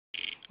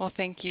Well,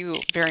 thank you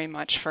very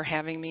much for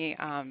having me.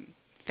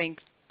 Thank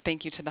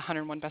you to the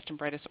 101 Best and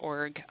Brightest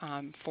org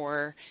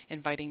for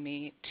inviting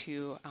me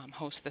to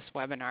host this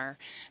webinar.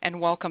 And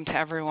welcome to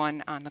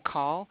everyone on the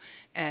call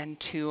and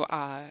to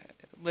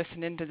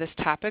listen into this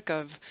topic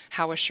of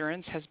how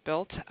assurance has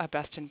built a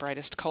best and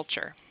brightest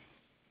culture.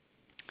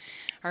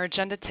 Our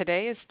agenda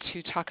today is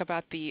to talk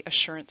about the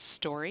assurance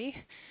story,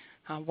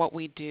 what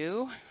we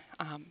do,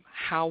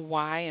 how,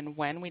 why, and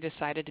when we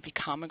decided to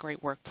become a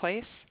great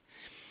workplace.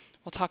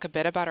 We'll talk a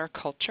bit about our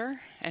culture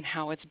and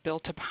how it's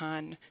built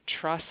upon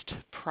trust,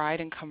 pride,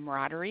 and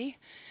camaraderie,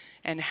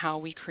 and how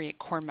we create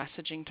core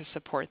messaging to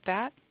support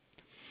that,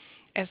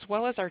 as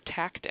well as our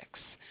tactics,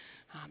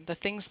 the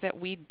things that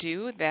we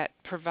do that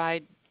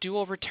provide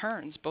dual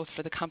returns both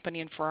for the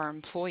company and for our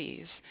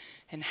employees,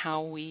 and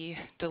how we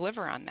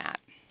deliver on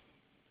that.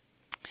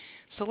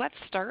 So let's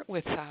start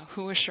with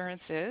who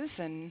assurance is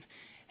and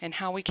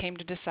how we came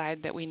to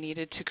decide that we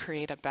needed to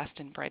create a best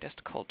and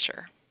brightest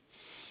culture.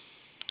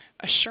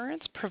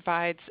 Assurance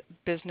provides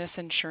business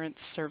insurance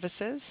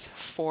services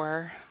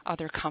for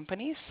other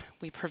companies.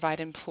 We provide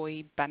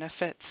employee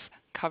benefits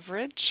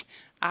coverage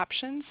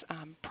options,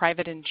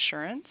 private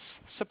insurance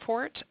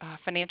support,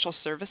 financial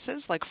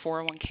services like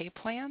 401k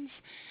plans,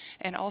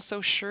 and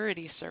also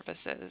surety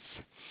services.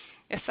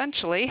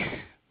 Essentially,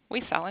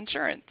 we sell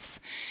insurance.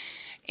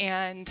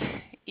 And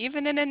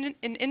even in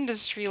an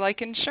industry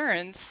like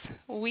insurance,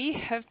 we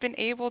have been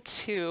able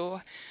to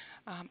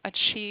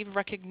achieve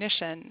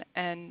recognition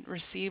and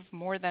receive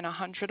more than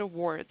 100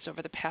 awards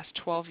over the past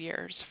 12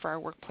 years for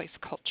our workplace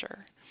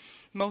culture,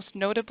 most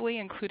notably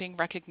including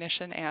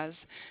recognition as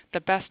the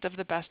best of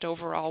the best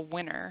overall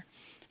winner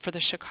for the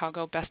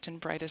Chicago Best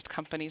and Brightest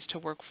Companies to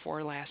Work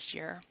For last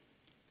year.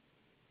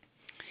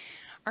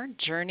 Our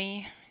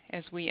journey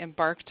as we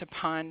embarked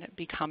upon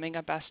becoming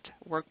a best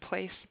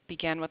workplace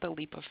began with a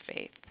leap of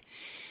faith.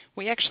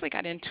 We actually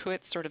got into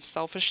it sort of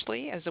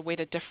selfishly as a way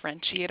to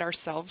differentiate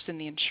ourselves in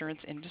the insurance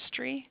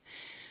industry.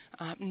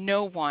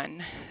 No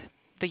one,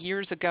 the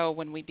years ago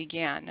when we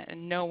began,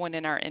 no one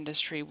in our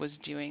industry was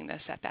doing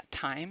this at that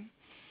time.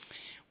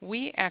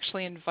 We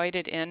actually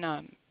invited in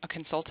a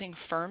consulting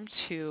firm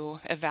to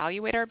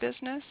evaluate our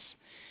business,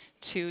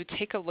 to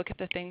take a look at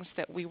the things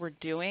that we were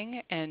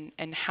doing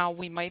and how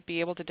we might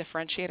be able to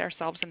differentiate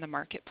ourselves in the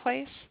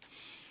marketplace.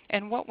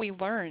 And what we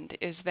learned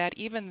is that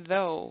even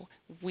though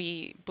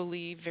we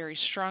believe very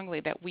strongly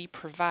that we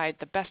provide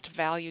the best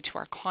value to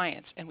our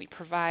clients and we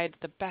provide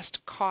the best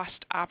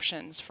cost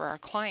options for our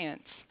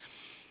clients,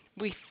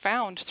 we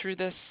found through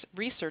this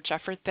research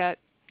effort that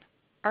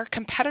our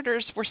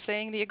competitors were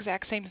saying the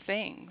exact same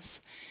things.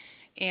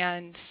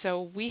 And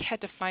so we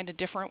had to find a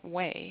different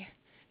way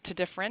to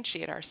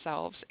differentiate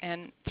ourselves.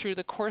 And through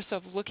the course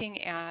of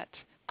looking at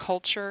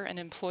culture and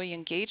employee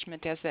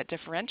engagement as that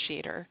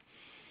differentiator,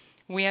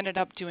 we ended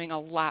up doing a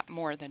lot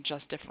more than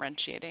just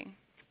differentiating.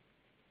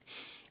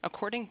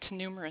 According to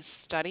numerous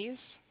studies,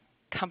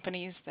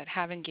 companies that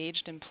have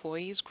engaged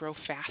employees grow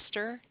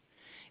faster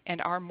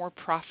and are more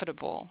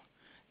profitable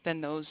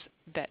than those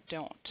that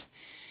don't.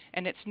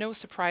 And it's no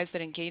surprise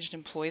that engaged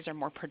employees are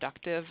more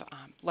productive,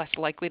 less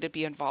likely to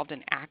be involved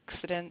in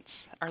accidents,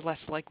 are less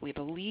likely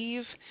to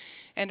leave,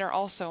 and are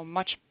also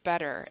much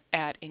better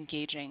at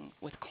engaging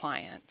with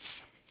clients.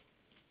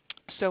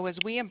 So as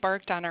we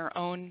embarked on our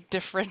own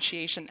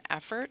differentiation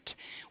effort,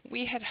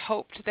 we had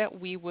hoped that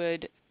we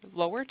would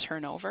lower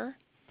turnover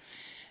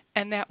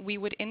and that we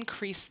would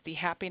increase the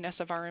happiness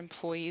of our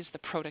employees, the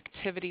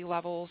productivity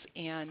levels,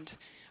 and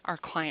our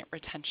client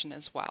retention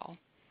as well.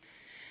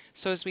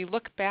 So as we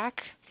look back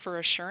for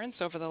assurance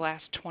over the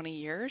last 20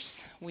 years,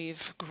 we've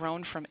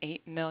grown from $8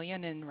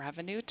 million in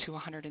revenue to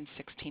 $116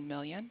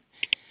 million.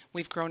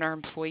 We've grown our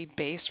employee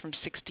base from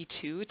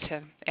 62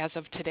 to, as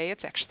of today,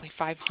 it's actually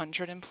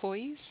 500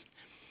 employees.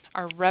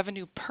 Our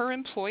revenue per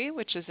employee,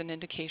 which is an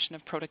indication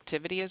of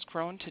productivity, has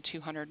grown to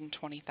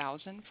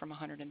 $220,000 from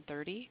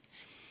 $130,000.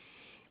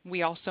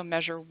 We also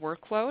measure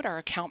workload. Our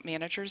account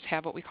managers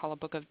have what we call a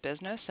book of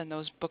business, and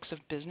those books of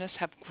business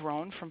have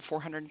grown from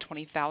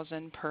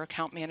 $420,000 per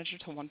account manager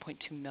to $1.2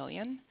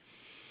 million.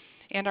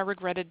 And our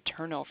regretted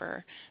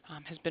turnover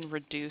has been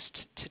reduced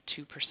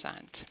to 2%.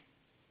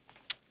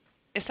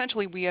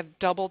 Essentially, we have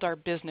doubled our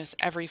business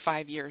every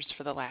 5 years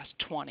for the last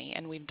 20,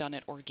 and we've done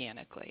it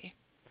organically.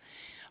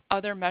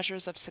 Other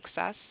measures of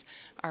success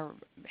are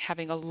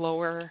having a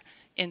lower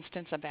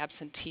instance of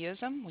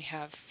absenteeism. We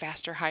have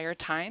faster hire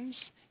times,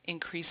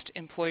 increased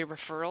employee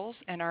referrals,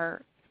 and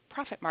our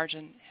profit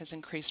margin has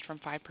increased from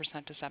 5%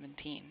 to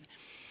 17%.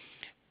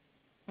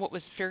 What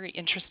was very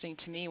interesting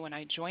to me when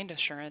I joined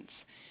Assurance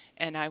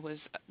and I was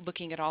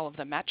looking at all of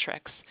the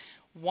metrics,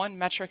 one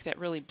metric that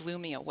really blew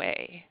me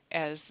away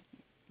as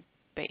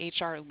the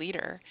HR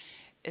leader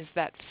is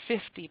that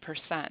 50%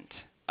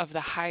 of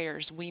the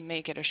hires we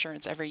make at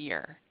Assurance every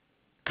year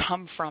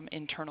come from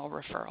internal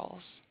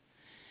referrals.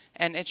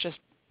 And it just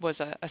was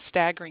a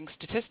staggering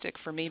statistic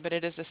for me, but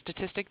it is a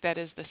statistic that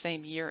is the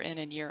same year in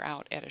and year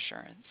out at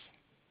Assurance.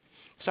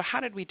 So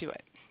how did we do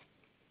it?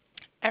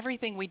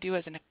 Everything we do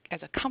as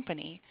a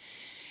company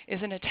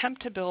is an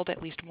attempt to build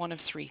at least one of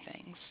three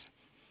things: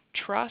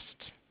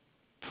 trust,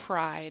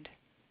 pride,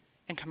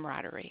 and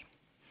camaraderie.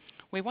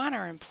 We want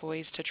our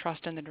employees to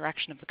trust in the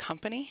direction of the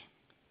company,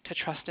 to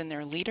trust in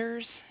their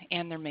leaders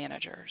and their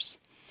managers.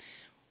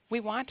 We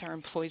want our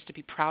employees to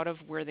be proud of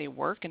where they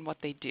work and what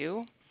they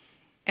do,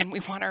 and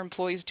we want our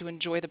employees to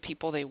enjoy the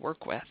people they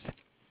work with.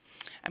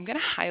 I'm going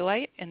to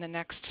highlight in the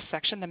next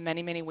section the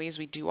many, many ways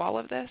we do all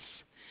of this,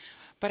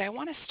 but I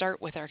want to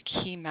start with our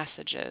key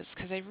messages,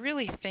 because I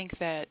really think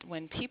that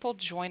when people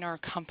join our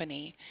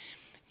company,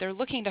 they're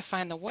looking to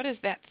find what is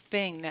that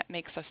thing that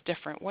makes us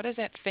different? What is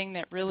that thing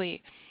that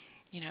really,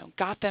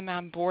 got them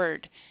on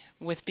board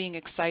with being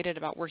excited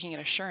about working at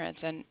Assurance?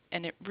 And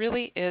it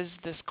really is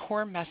this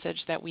core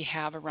message that we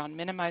have around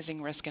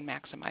minimizing risk and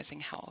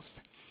maximizing health.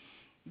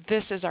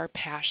 This is our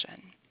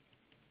passion.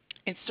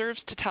 It serves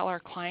to tell our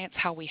clients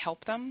how we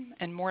help them,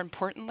 and more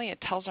importantly,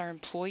 it tells our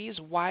employees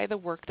why the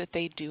work that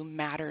they do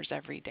matters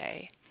every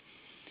day.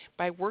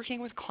 By working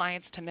with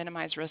clients to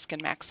minimize risk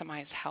and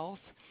maximize health,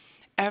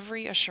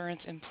 every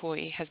Assurance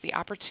employee has the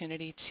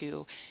opportunity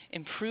to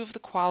improve the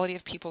quality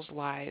of people's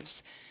lives,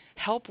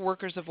 help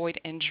workers avoid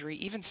injury,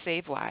 even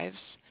save lives,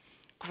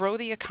 grow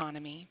the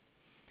economy,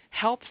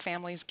 help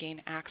families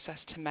gain access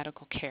to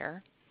medical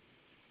care,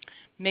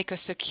 make a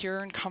secure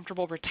and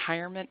comfortable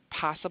retirement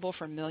possible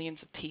for millions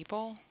of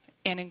people,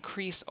 and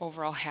increase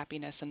overall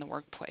happiness in the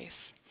workplace.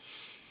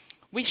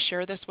 We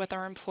share this with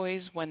our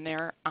employees when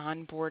they're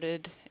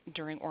onboarded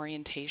during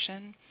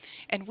orientation,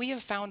 and we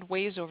have found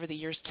ways over the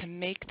years to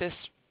make this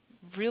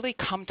really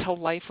come to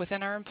life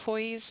within our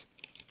employees.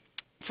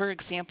 For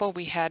example,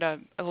 we had a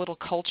little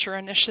culture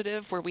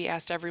initiative where we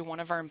asked every one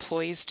of our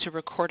employees to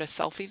record a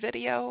selfie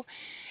video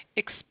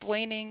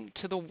explaining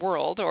to the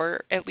world,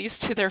 or at least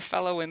to their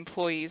fellow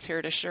employees here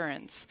at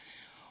Assurance,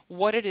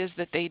 what it is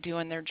that they do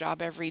in their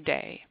job every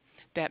day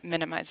that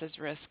minimizes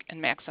risk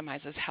and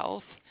maximizes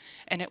health.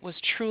 And it was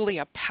truly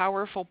a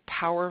powerful,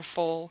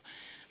 powerful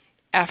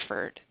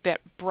effort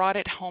that brought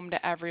it home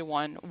to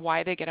everyone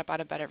why they get up out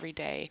of bed every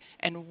day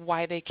and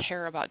why they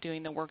care about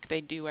doing the work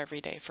they do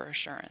every day for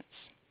Assurance.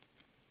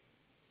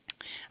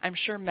 I'm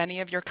sure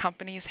many of your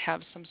companies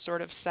have some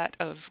sort of set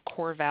of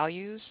core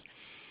values.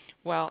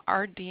 Well,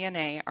 our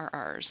DNA are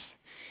ours,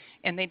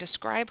 and they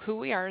describe who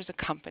we are as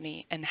a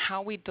company and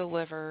how we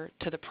deliver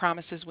to the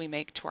promises we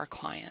make to our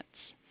clients.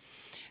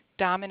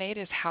 Dominate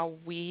is how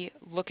we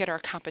look at our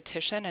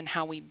competition and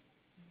how we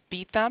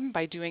beat them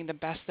by doing the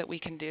best that we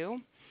can do.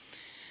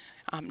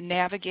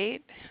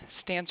 Navigate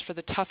stands for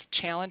the tough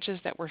challenges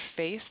that we're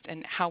faced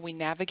and how we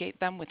navigate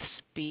them with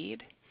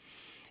speed.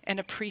 And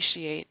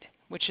appreciate,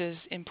 which is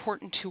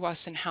important to us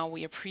in how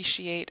we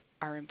appreciate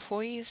our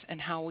employees and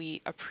how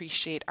we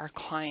appreciate our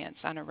clients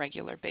on a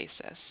regular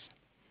basis.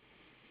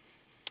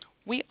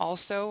 We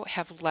also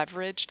have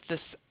leveraged this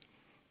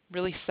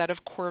really set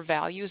of core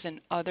values and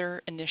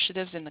other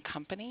initiatives in the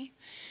company.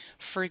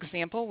 For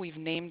example, we've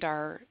named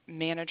our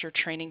manager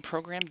training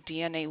program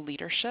DNA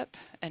Leadership,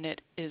 and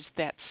it is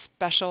that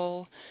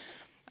special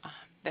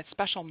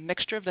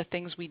mixture of the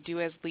things we do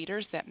as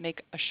leaders that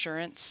make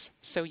Assurance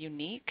so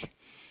unique.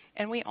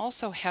 And we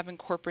also have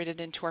incorporated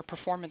into our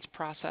performance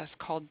process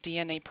called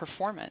DNA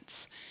Performance,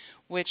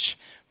 which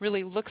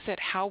really looks at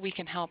how we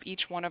can help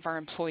each one of our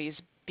employees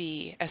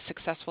be as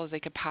successful as they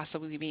could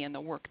possibly be in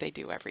the work they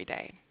do every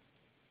day.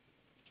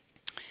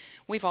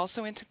 We've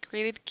also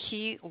integrated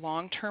key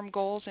long-term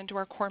goals into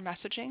our core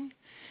messaging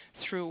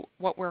through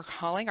what we're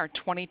calling our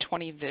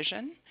 2020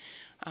 vision.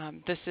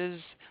 This is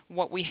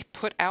what we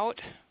put out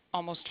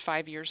almost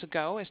 5 years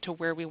ago as to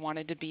where we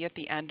wanted to be at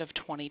the end of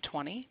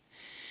 2020.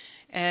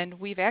 And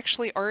we've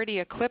actually already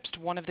eclipsed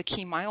one of the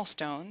key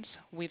milestones.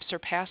 We've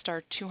surpassed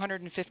our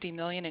 $250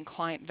 million in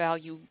client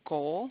value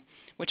goal,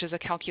 which is a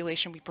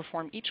calculation we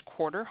perform each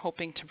quarter,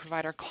 hoping to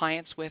provide our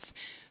clients with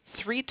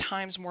 3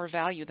 times more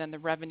value than the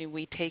revenue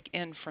we take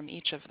in from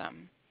each of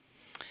them.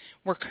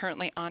 We're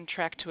currently on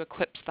track to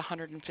eclipse the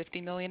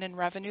 $150 million in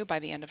revenue by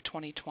the end of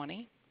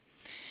 2020.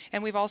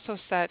 And we've also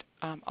set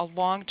a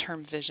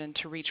long-term vision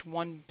to reach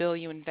 $1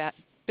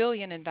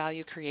 billion in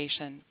value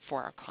creation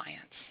for our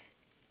clients.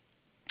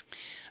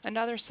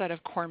 Another set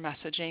of core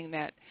messaging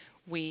that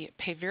we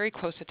pay very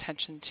close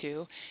attention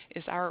to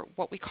is our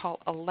what we call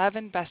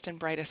 11 best and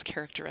brightest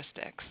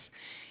characteristics.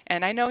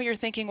 And I know you're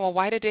thinking, well,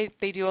 why did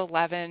they do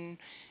 11?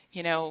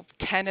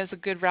 10 is a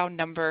good round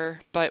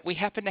number, but we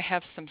happen to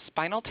have some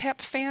Spinal Tap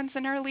fans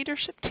in our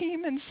leadership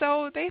team, and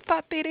so they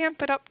thought they'd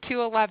amp it up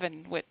to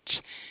 11, which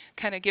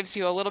kind of gives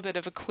you a little bit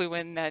of a clue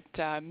in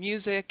that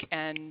music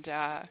and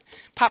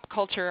pop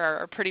culture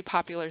are a pretty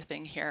popular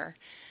thing here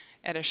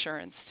at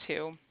Assurance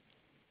too.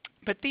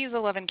 But these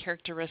 11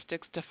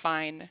 characteristics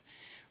define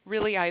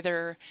really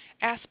either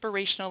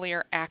aspirationally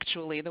or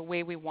actually the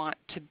way we want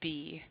to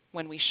be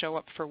when we show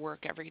up for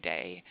work every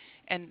day.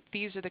 And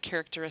these are the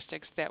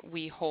characteristics that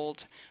we hold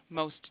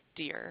most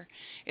dear.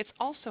 It's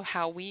also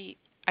how we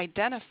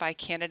identify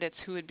candidates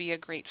who would be a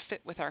great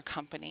fit with our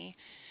company.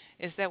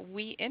 is that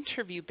we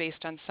interview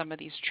based on some of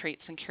these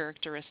traits and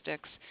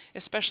characteristics,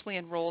 especially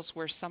in roles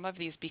where some of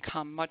these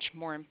become much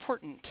more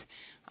important,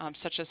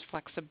 such as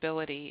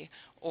flexibility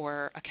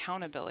or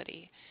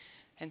accountability.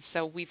 And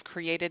so we've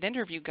created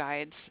interview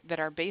guides that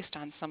are based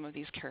on some of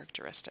these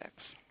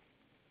characteristics.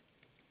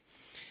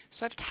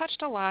 So I've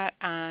touched a lot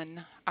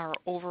on our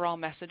overall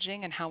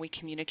messaging and how we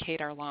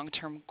communicate our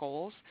long-term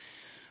goals,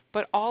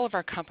 but all of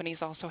our companies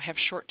also have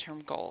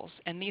short-term goals,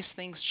 and these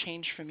things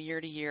change from year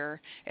to year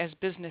as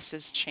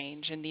businesses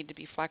change and need to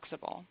be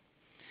flexible.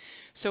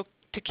 So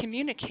to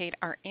communicate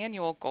our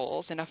annual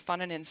goals in a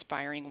fun and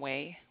inspiring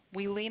way,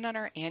 we lean on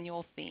our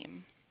annual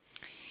theme.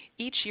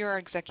 Each year our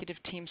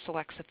executive team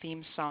selects a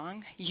theme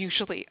song,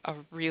 usually a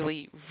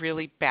really,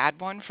 really bad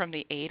one from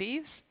the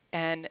 80s,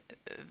 and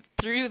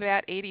through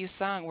that 80s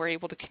song we're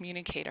able to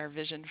communicate our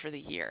vision for the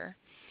year,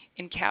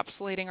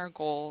 encapsulating our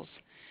goals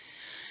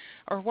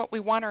or what we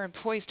want our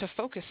employees to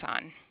focus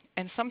on.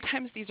 And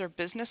sometimes these are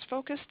business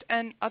focused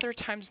and other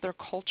times they're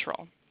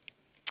cultural.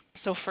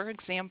 So for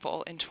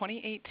example, in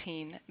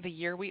 2018, the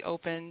year we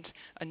opened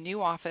a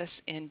new office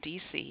in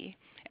DC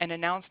and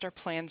announced our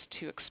plans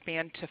to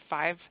expand to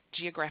 5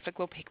 geographic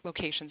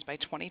locations by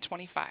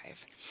 2025,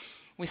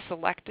 we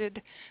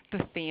selected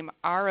the theme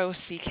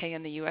ROCK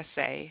in the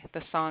USA,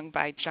 the song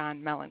by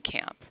John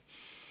Mellencamp.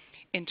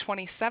 In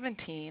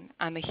 2017,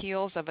 on the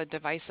heels of a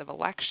divisive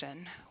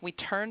election, we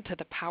turned to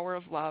The Power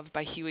of Love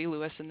by Huey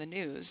Lewis and the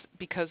News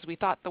because we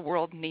thought the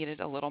world needed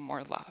a little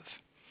more love.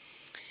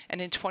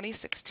 And in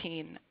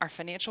 2016, our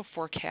financial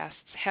forecasts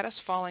had us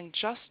falling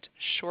just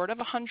short of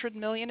 $100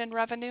 million in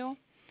revenue,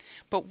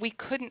 but we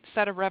couldn't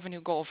set a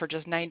revenue goal for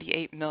just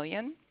 $98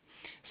 million,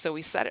 so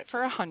we set it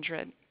for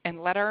 100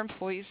 and let our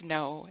employees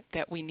know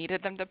that we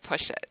needed them to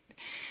push it.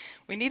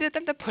 We needed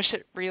them to push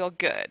it real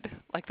good,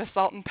 like the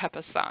Salt and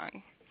Pepper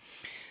song.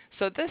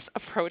 So this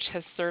approach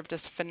has served us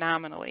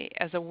phenomenally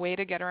as a way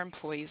to get our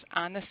employees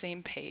on the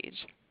same page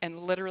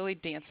and literally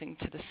dancing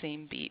to the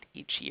same beat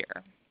each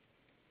year.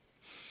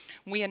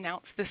 We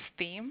announce this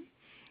theme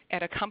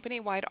at a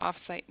company-wide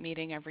offsite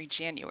meeting every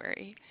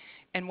January,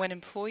 and when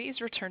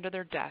employees return to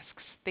their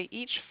desks, they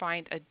each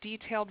find a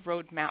detailed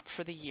roadmap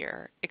for the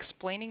year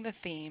explaining the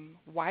theme,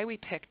 why we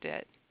picked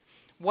it,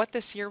 what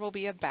this year will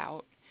be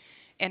about,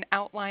 and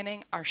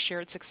outlining our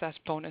Shared Success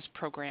Bonus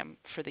program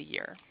for the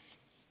year.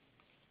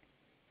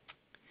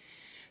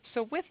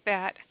 So with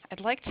that,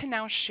 I'd like to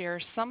now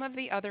share some of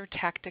the other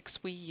tactics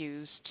we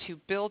use to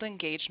build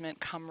engagement,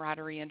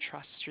 camaraderie, and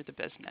trust through the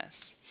business.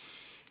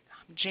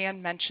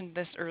 Jan mentioned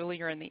this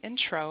earlier in the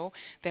intro,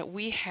 that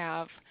we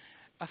have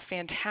a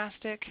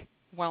fantastic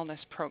wellness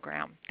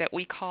program that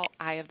we call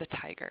Eye of the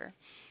Tiger.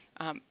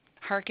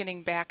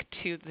 Harkening back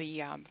to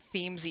the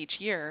themes each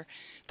year,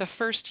 the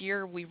first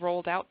year we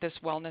rolled out this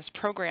wellness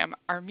program,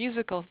 our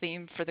musical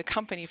theme for the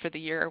company for the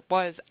year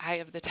was Eye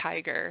of the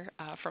Tiger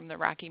from the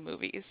Rocky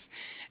movies.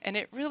 And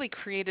it really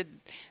created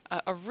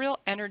a real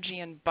energy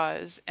and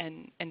buzz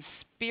and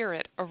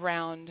spirit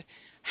around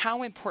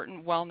how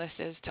important wellness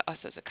is to us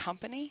as a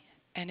company.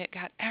 And it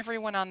got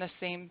everyone on the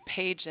same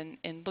page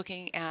in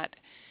looking at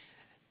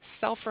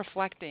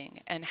self-reflecting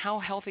and how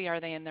healthy are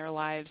they in their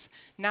lives,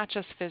 not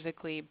just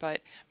physically, but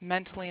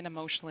mentally and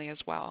emotionally as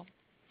well.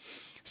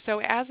 So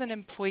as an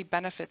employee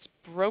benefits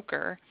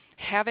broker,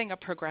 having a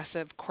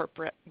progressive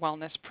corporate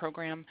wellness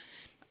program,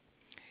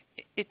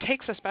 it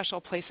takes a special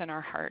place in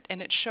our heart,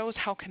 and it shows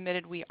how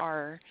committed we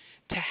are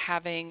to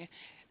having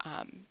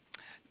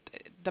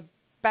the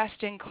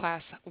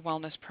best-in-class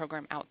wellness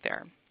program out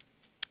there.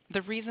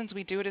 The reasons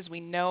we do it is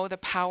we know the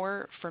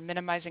power for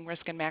minimizing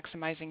risk and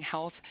maximizing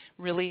health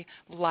really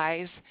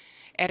lies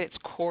at its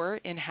core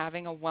in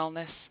having a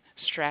wellness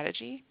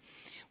strategy.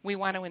 We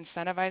want to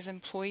incentivize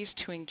employees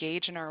to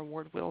engage in our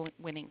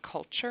award-winning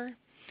culture.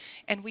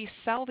 And we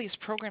sell these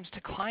programs to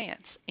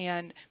clients,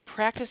 and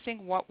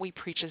practicing what we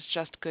preach is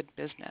just good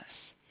business.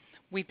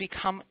 We've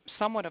become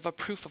somewhat of a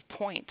proof of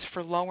point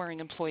for lowering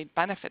employee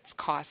benefits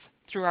costs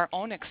through our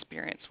own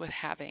experience with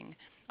having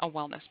a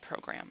wellness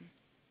program.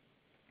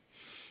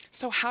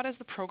 So how does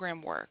the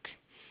program work?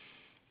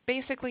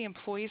 Basically,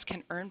 employees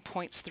can earn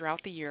points throughout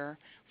the year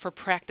for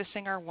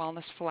practicing our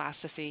wellness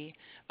philosophy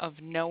of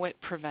know it,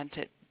 prevent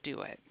it,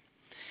 do it.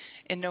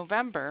 In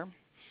November,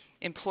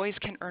 employees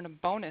can earn a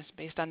bonus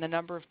based on the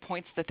number of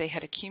points that they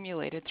had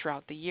accumulated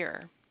throughout the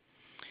year.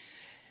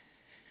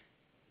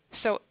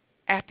 So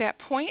at that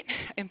point,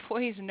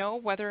 employees know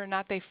whether or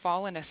not they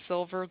fall in a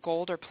silver,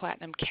 gold, or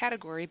platinum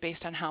category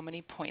based on how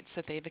many points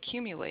that they've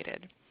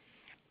accumulated.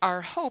 Our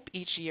hope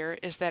each year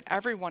is that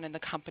everyone in the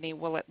company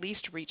will at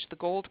least reach the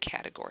gold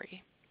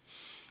category.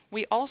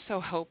 We also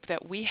hope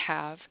that we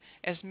have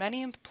as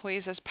many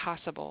employees as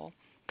possible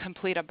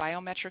complete a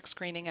biometric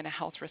screening and a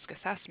health risk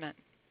assessment.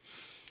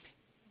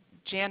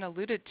 Jan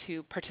alluded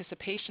to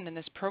participation in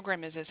this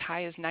program is as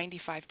high as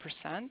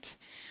 95%.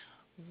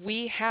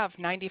 We have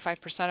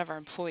 95% of our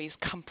employees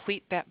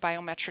complete that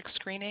biometric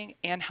screening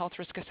and health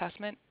risk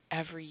assessment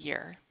every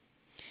year.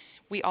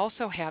 We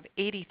also have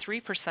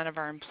 83% of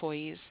our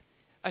employees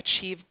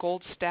achieve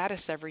gold status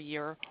every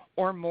year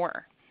or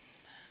more.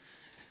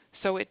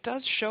 So it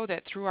does show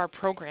that through our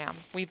program,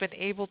 we've been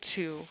able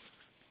to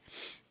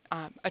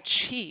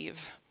achieve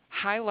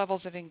high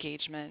levels of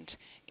engagement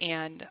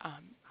and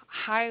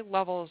high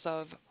levels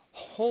of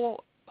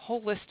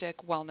holistic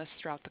wellness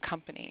throughout the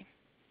company.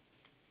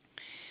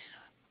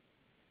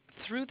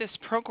 Through this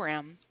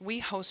program, we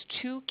host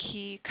 2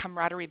 key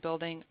camaraderie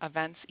building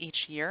events each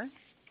year.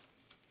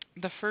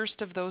 The first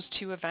of those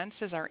 2 events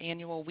is our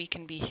annual We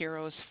Can Be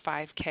Heroes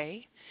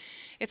 5K.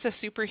 It's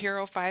a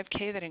superhero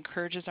 5K that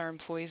encourages our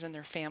employees and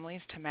their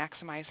families to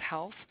maximize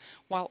health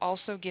while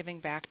also giving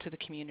back to the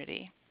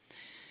community.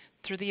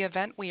 Through the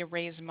event, we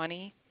raise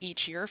money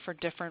each year for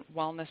different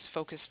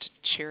wellness-focused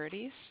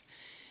charities.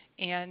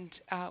 And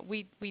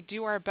we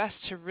do our best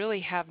to really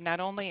have not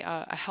only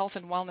a health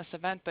and wellness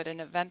event, but an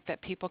event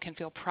that people can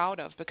feel proud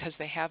of because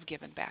they have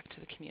given back to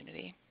the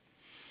community.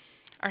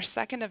 Our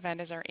second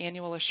event is our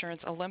annual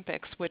Assurance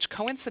Olympics, which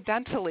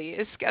coincidentally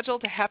is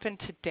scheduled to happen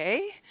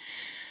today.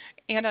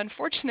 And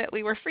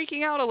unfortunately, we're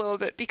freaking out a little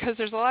bit because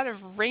there's a lot of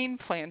rain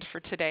planned for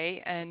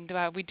today, and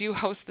we do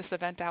host this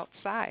event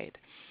outside.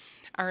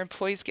 Our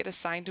employees get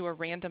assigned to a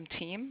random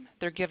team.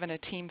 They're given a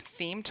team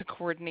theme to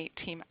coordinate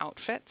team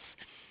outfits.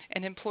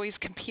 And employees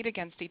compete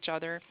against each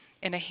other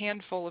in a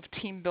handful of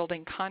team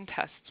building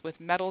contests with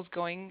medals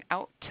going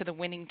out to the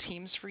winning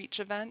teams for each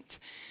event.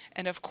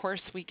 And of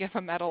course, we give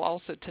a medal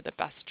also to the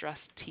best dressed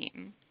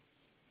team.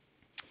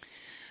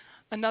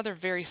 Another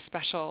very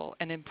special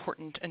and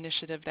important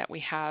initiative that we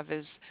have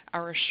is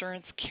our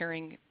Assurance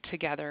Caring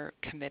Together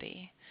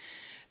Committee.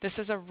 This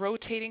is a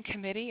rotating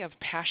committee of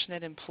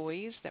passionate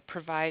employees that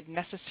provide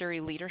necessary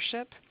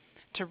leadership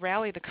to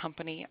rally the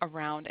company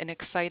around an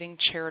exciting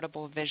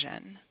charitable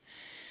vision.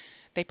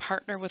 They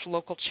partner with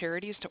local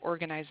charities to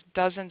organize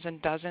dozens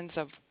and dozens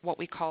of what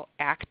we call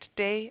ACT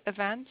Day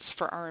events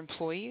for our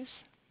employees,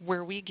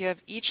 where we give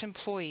each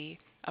employee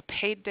a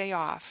paid day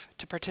off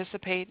to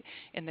participate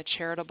in the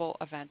charitable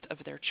event of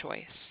their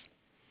choice.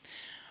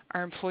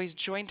 Our employees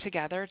join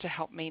together to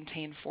help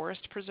maintain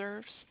forest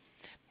preserves,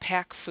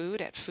 pack food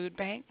at food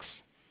banks,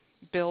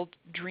 build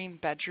dream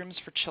bedrooms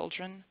for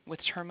children with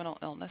terminal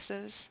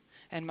illnesses,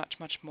 and much,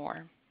 much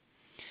more.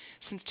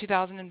 Since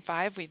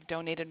 2005, we've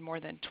donated more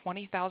than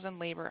 20,000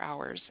 labor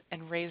hours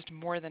and raised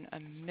more than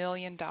 $1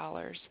 million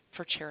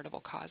for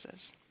charitable causes.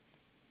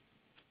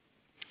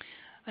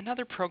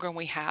 Another program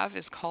we have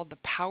is called the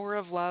Power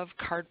of Love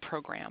Card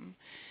Program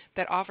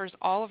that offers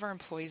all of our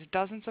employees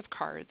dozens of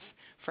cards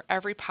for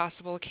every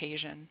possible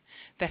occasion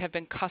that have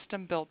been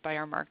custom built by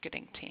our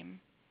marketing team.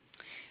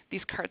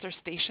 These cards are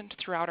stationed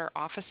throughout our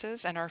offices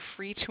and are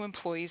free to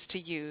employees to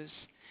use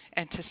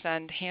and to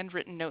send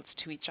handwritten notes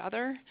to each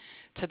other,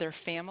 to their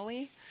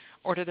family,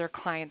 or to their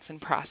clients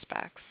and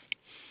prospects.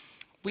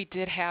 We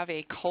did have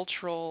a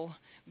cultural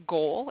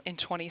goal in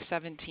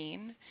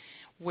 2017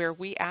 where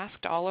we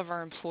asked all of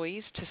our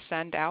employees to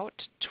send out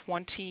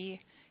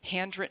 20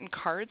 handwritten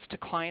cards to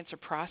clients or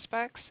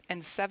prospects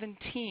and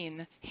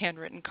 17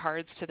 handwritten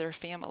cards to their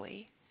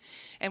family.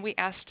 And we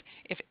asked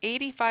if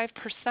 85%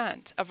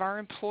 of our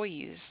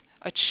employees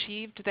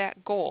achieved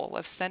that goal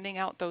of sending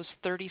out those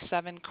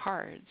 37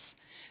 cards,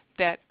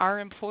 that our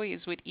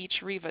employees would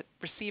each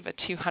receive a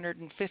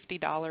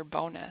 $250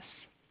 bonus.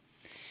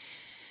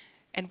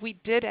 And we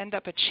did end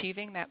up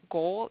achieving that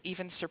goal,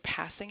 even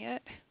surpassing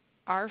it.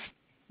 Our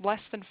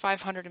less than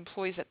 500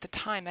 employees at the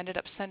time ended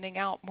up sending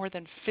out more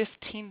than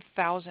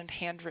 15,000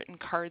 handwritten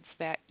cards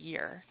that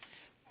year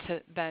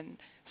to then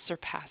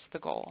surpass the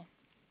goal.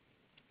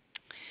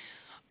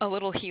 A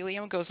little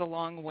helium goes a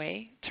long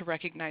way to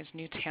recognize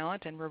new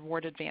talent and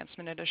reward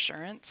advancement at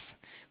Assurance.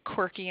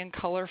 Quirky and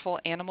colorful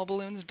animal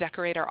balloons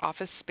decorate our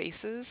office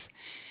spaces,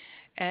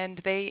 and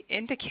they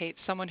indicate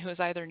someone who is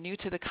either new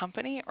to the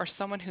company or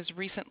someone who's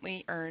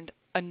recently earned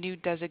a new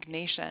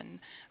designation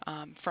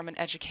from an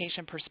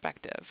education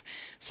perspective.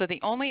 So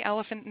the only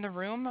elephant in the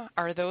room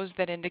are those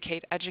that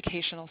indicate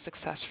educational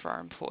success for our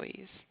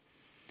employees.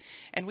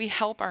 And we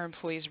help our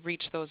employees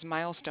reach those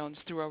milestones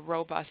through a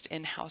robust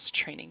in-house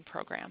training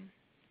program.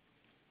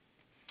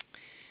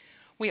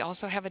 We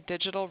also have a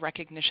digital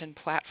recognition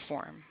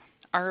platform.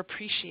 Our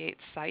Appreciate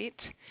site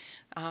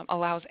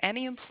allows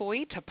any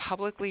employee to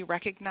publicly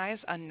recognize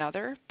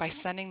another by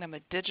sending them a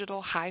digital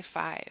high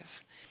five.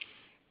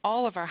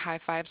 All of our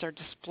high fives are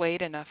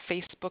displayed in a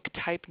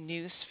Facebook-type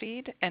news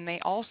feed, and they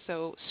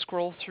also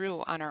scroll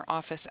through on our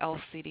office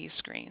LCD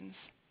screens.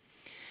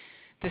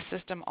 This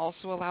system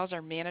also allows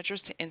our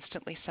managers to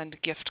instantly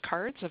send gift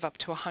cards of up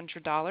to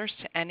 $100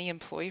 to any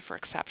employee for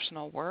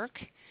exceptional work.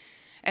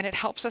 And it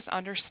helps us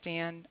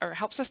understand, or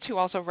helps us to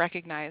also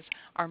recognize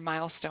our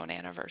milestone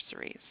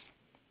anniversaries.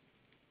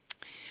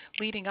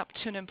 Leading up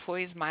to an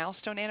employee's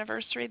milestone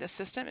anniversary, the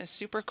system is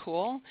super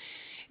cool.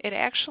 It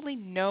actually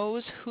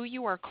knows who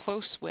you are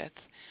close with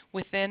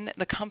within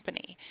the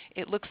company.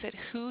 It looks at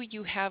who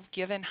you have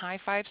given high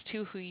fives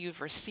to, who you've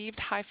received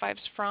high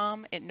fives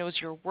from. It knows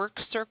your work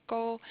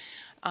circle,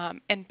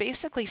 and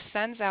basically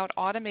sends out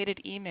automated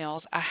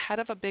emails ahead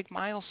of a big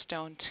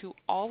milestone to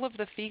all of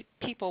the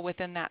people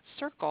within that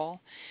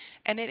circle,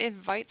 and it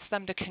invites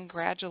them to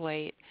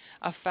congratulate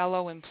a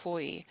fellow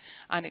employee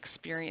on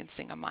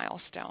experiencing a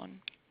milestone.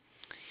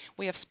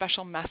 We have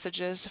special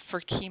messages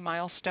for key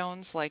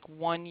milestones like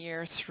 1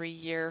 year, 3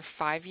 year,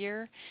 5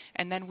 year,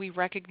 and then we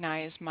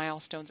recognize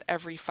milestones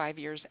every 5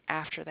 years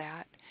after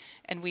that.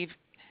 And we've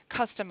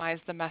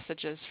customized the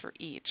messages for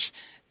each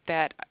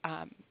that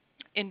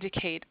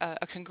indicate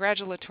a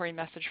congratulatory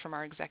message from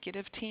our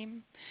executive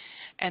team.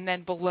 And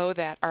then below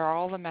that are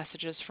all the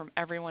messages from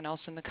everyone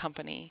else in the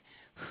company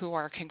who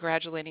are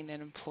congratulating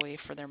an employee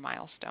for their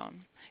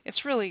milestone.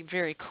 It's really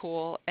very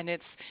cool, and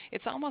it's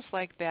almost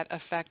like that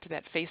effect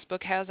that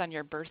Facebook has on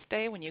your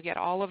birthday when you get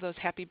all of those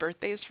happy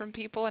birthdays from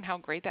people and how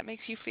great that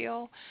makes you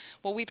feel.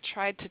 Well, we've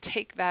tried to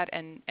take that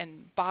and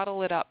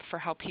bottle it up for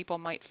how people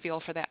might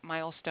feel for that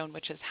milestone,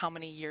 which is how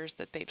many years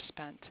that they've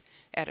spent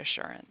at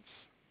Assurance.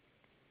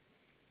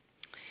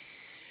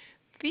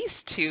 These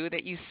two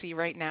that you see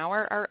right now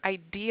are our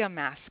IDEA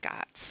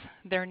mascots.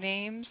 Their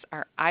names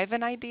are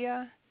Ivan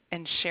Idea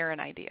and Sharon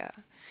Idea.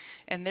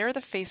 And they're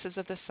the faces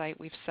of the site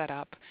we've set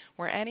up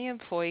where any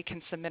employee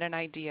can submit an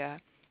idea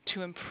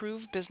to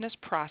improve business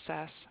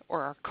process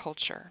or our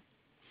culture.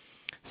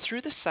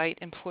 Through the site,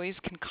 employees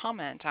can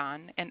comment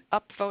on and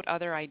upvote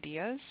other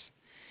ideas.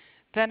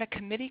 Then a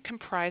committee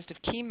comprised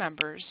of key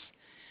members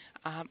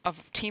of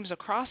teams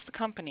across the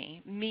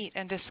company meet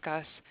and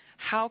discuss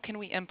how can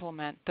we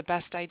implement the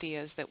best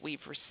ideas that we've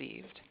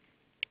received.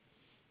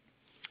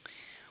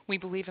 We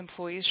believe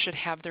employees should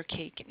have their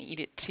cake and eat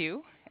it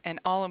too, and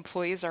all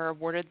employees are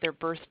awarded their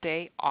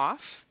birthday off.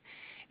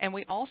 And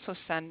we also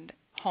send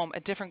home a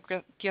different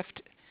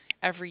gift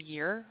every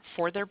year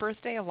for their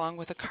birthday along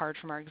with a card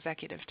from our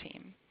executive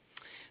team.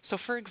 So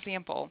for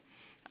example,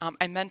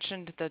 I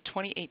mentioned the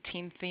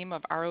 2018 theme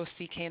of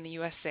ROCK in the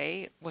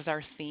USA was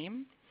our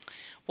theme.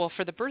 Well,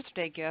 for the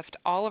birthday gift,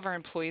 all of our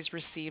employees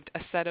received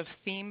a set of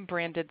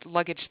theme-branded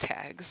luggage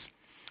tags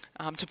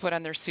to put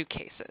on their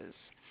suitcases.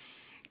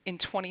 In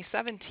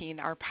 2017,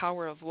 our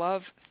Power of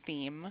Love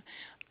theme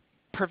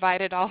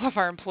provided all of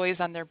our employees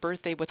on their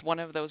birthday with one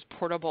of those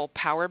portable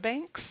power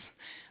banks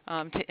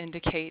to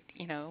indicate,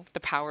 the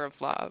power of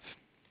love.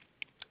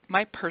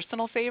 My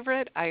personal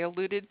favorite, I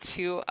alluded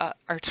to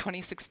our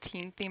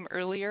 2016 theme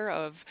earlier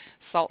of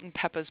Salt and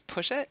Peppa's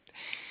Push It.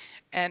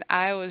 And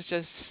I was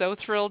just so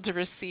thrilled to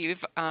receive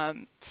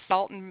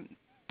Salt and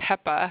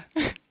Peppa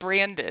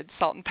branded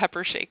salt and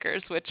pepper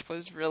shakers, which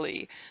was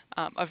really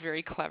a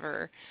very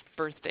clever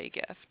birthday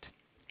gift.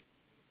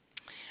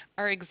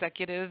 Our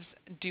executives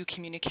do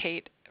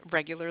communicate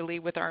regularly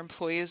with our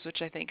employees,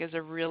 which I think is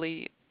a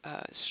really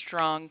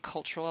strong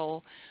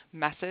cultural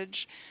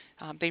message.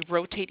 They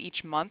rotate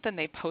each month and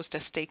they post a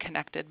Stay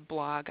Connected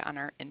blog on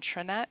our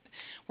intranet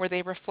where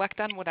they reflect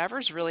on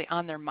whatever's really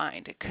on their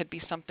mind. It could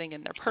be something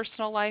in their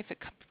personal life. It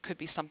could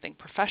be something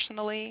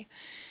professionally.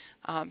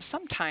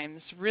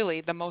 Sometimes,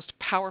 really, the most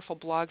powerful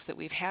blogs that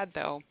we've had,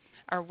 though,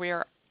 are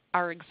where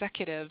our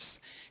executives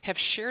have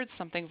shared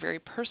something very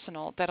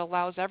personal that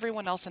allows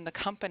everyone else in the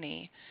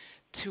company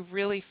to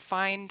really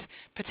find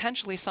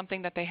potentially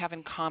something that they have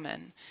in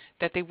common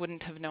that they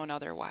wouldn't have known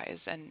otherwise.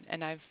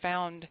 And I've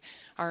found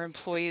our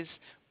employees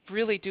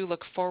really do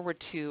look forward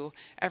to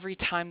every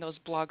time those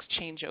blogs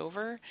change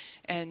over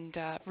and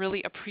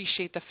really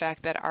appreciate the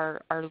fact that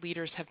our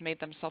leaders have made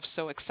themselves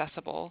so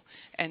accessible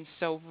and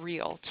so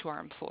real to our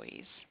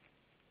employees.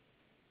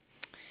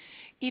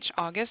 Each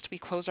August, we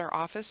close our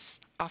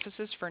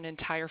offices for an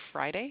entire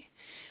Friday.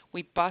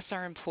 We bus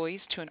our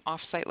employees to an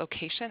off-site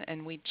location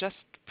and we just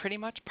pretty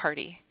much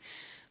party.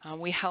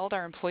 We held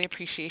our Employee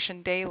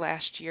Appreciation Day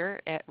last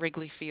year at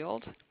Wrigley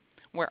Field,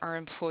 where our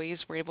employees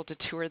were able to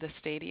tour the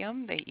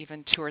stadium. They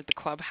even toured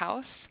the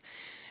clubhouse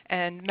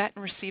and met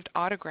and received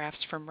autographs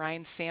from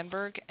Ryan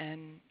Sandberg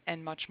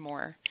and much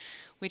more.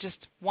 We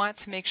just want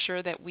to make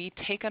sure that we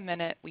take a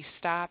minute, we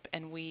stop,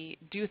 and we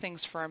do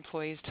things for our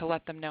employees to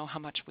let them know how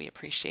much we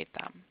appreciate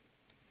them.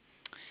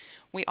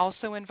 We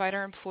also invite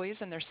our employees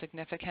and their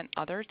significant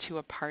other to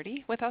a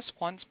party with us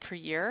once per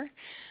year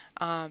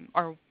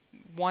or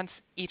once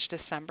each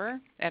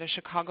December at a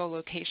Chicago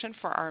location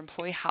for our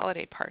employee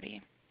holiday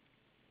party.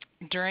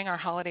 During our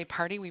holiday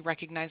party, we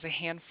recognize a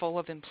handful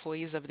of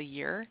employees of the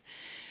year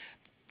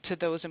to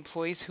those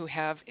employees who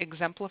have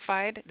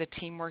exemplified the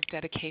teamwork,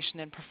 dedication,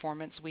 and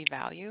performance we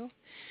value.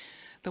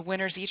 The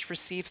winners each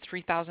receive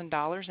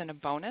 $3,000 in a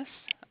bonus,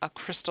 a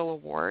crystal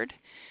award,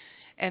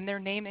 and their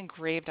name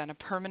engraved on a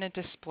permanent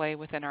display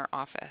within our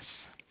office.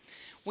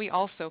 We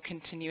also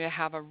continue to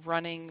have a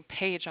running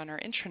page on our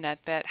intranet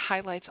that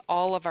highlights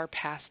all of our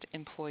past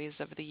employees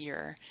of the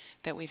year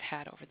that we've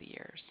had over the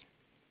years.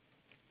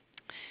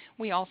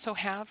 We also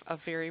have a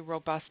very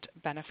robust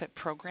benefit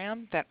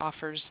program that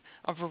offers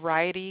a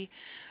variety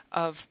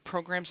of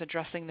programs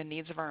addressing the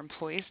needs of our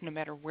employees no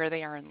matter where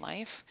they are in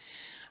life.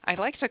 I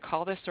like to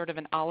call this sort of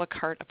an a la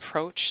carte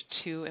approach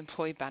to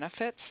employee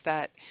benefits,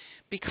 that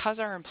because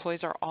our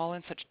employees are all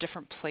in such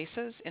different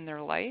places in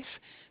their life,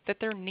 that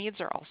their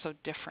needs are also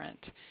different,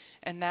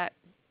 and that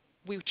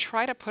we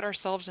try to put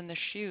ourselves in the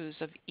shoes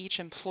of each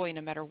employee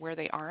no matter where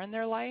they are in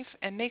their life,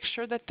 and make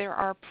sure that there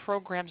are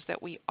programs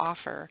that we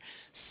offer.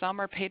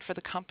 Some are paid for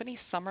the company,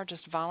 some are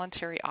just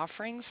voluntary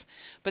offerings,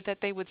 but that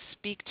they would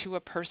speak to a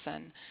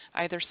person,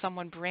 either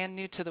someone brand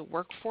new to the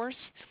workforce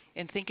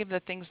and think of the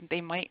things that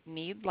they might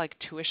need, like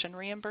tuition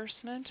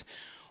reimbursement,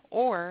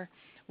 or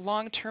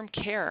long-term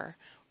care,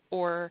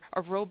 or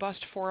a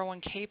robust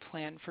 401k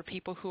plan for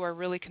people who are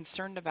really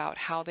concerned about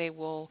how they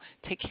will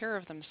take care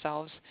of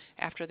themselves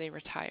after they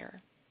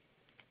retire.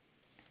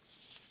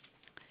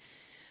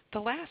 The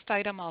last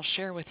item I'll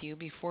share with you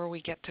before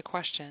we get to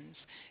questions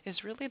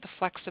is really the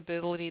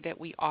flexibility that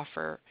we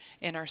offer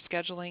in our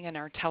scheduling and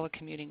our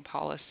telecommuting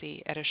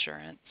policy at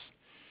Assurance.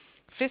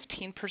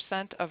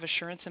 15% of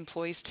Assurance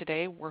employees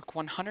today work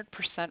 100%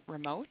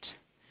 remote.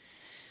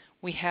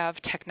 We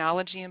have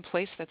technology in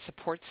place that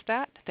supports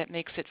that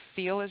makes it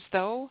feel as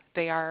though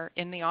they are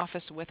in the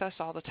office with us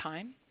all the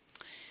time.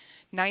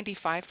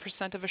 95%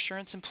 of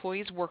Assurance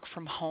employees work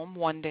from home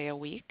 1 day a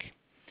week.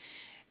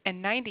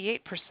 And 98%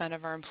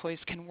 of our employees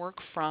can work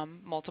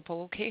from multiple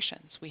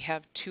locations. We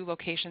have 2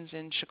 locations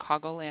in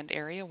Chicagoland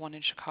area, one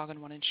in Chicago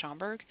and one in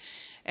Schaumburg.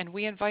 And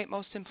we invite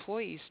most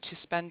employees to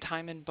spend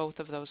time in both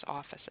of those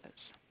offices.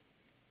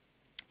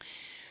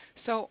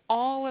 So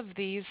all of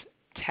these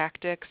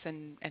tactics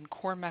and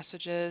core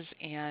messages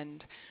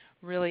and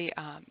really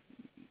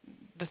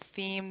the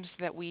themes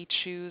that we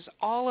choose,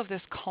 all of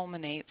this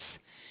culminates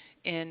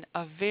in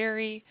a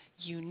very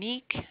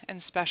unique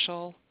and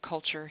special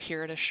culture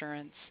here at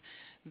Assurance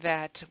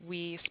that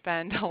we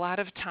spend a lot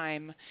of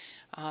time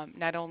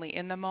not only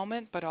in the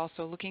moment but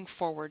also looking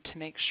forward to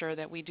make sure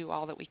that we do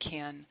all that we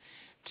can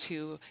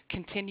to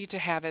continue to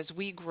have, as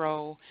we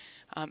grow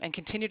and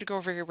continue to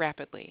grow very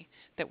rapidly,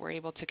 that we're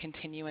able to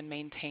continue and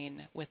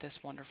maintain with this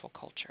wonderful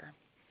culture.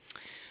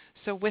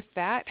 So with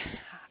that,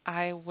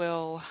 I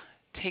will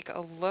take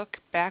a look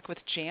back with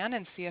Jan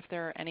and see if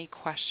there are any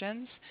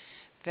questions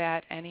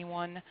that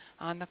anyone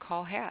on the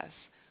call has.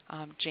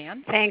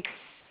 Jan?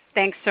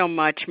 Thanks so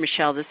much,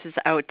 Michelle. This is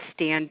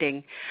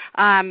outstanding.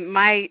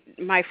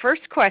 My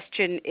first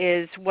question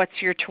is, what's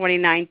your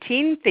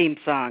 2019 theme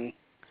song?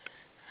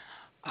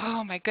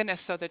 Oh my goodness,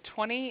 so the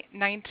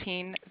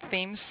 2019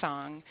 theme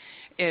song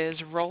is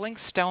Rolling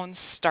Stones'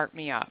 Start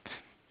Me Up.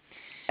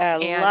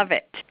 Love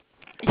it.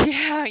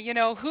 Yeah, you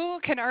know, who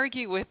can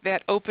argue with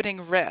that opening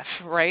riff,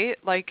 right?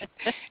 Like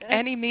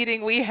any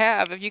meeting we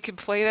have, if you can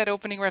play that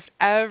opening riff,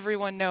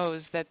 everyone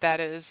knows that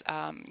is,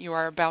 you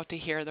are about to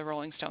hear the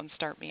Rolling Stones'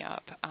 Start Me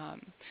Up.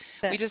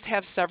 We just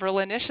have several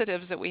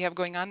initiatives that we have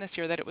going on this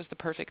year that it was the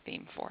perfect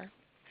theme for.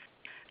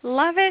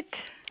 Love it.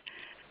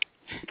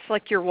 It's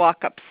like your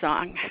walk-up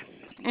song.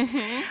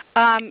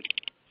 Mm-hmm.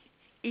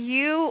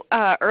 You,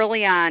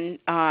 early on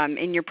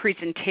in your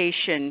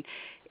presentation,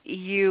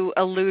 you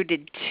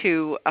alluded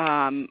to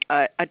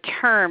a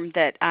term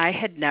that I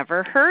had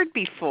never heard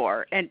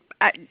before. And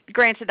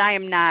granted, I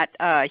am not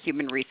a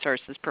human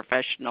resources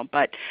professional,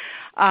 but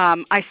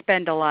I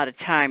spend a lot of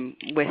time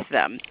with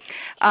them.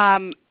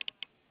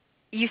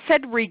 You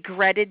said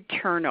regretted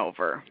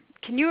turnover.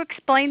 Can you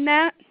explain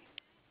that?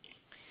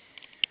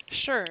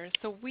 Sure.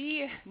 So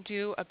we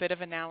do a bit of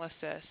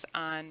analysis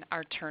on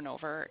our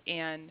turnover,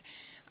 and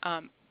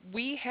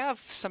we have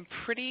some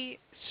pretty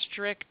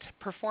strict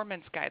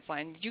performance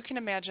guidelines. You can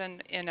imagine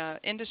in an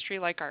industry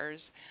like ours,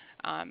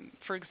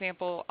 for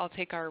example, I'll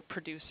take our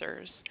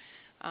producers.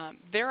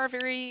 There are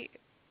very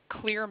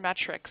clear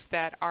metrics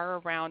that are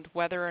around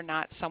whether or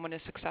not someone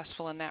is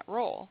successful in that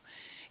role.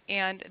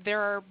 And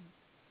there are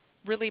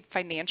really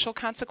financial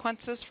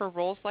consequences for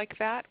roles like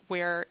that,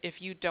 where if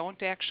you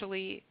don't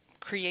actually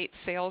create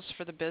sales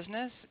for the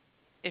business,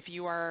 if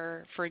you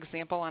are, for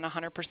example, on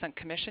 100%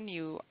 commission,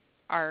 you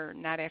are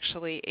not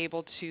actually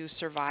able to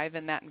survive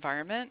in that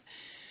environment.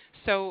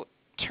 So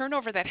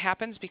turnover that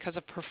happens because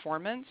of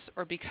performance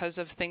or because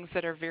of things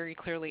that are very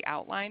clearly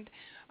outlined,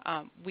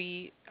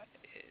 we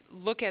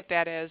look at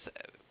that as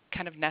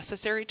kind of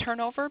necessary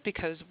turnover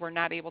because we're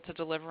not able to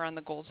deliver on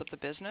the goals of the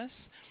business.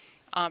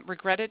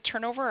 Regretted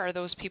turnover are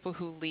those people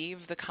who leave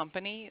the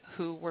company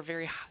who were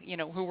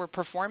who were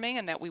performing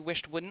and that we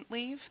wished wouldn't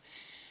leave.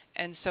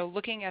 And so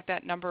looking at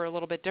that number a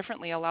little bit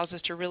differently allows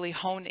us to really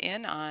hone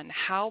in on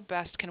how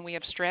best can we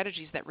have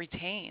strategies that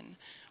retain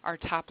our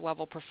top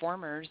level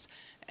performers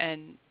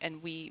and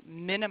we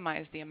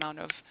minimize the amount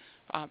of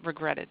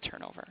regretted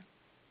turnover.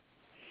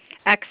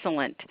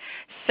 Excellent.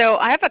 So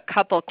I have a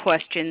couple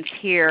questions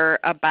here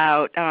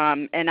about,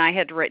 and I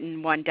had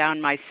written one down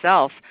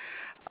myself.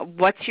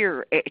 What's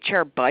your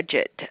HR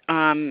budget?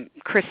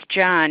 Chris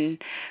John,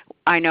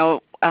 I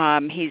know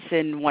he's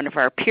in one of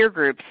our peer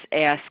groups,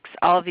 asks,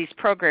 all of these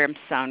programs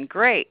sound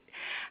great.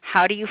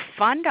 How do you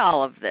fund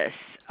all of this,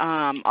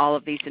 all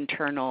of these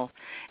internal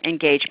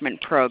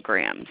engagement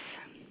programs?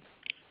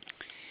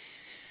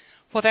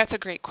 Well, that's a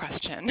great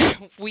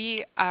question.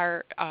 We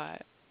are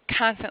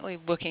constantly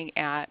looking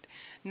at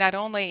not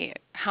only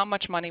how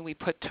much money we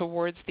put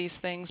towards these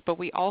things, but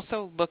we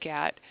also look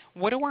at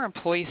what do our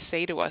employees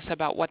say to us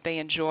about what they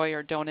enjoy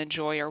or don't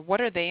enjoy, or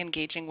what are they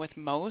engaging with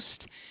most.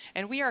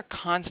 And we are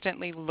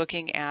constantly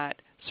looking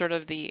at sort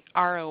of the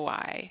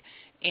ROI,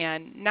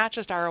 and not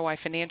just ROI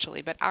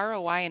financially, but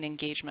ROI and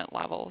engagement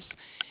levels.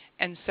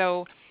 And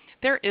so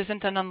there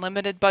isn't an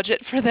unlimited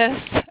budget for this.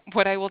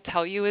 What I will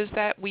tell you is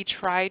that we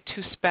try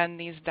to spend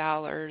these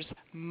dollars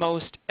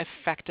most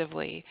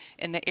effectively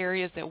in the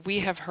areas that we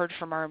have heard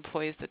from our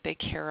employees that they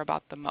care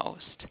about the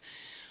most.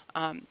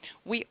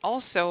 We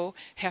also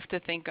have to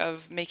think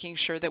of making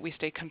sure that we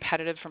stay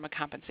competitive from a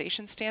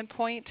compensation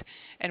standpoint,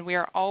 and we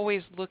are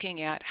always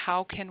looking at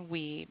how can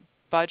we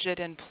budget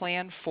and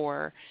plan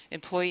for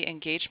employee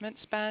engagement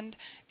spend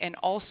and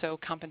also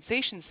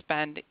compensation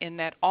spend, in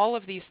that all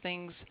of these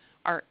things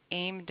are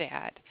aimed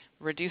at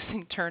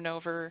reducing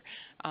turnover,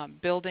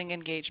 building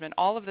engagement,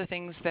 all of the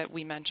things that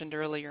we mentioned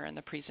earlier in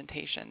the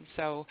presentation.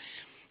 So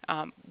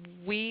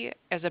we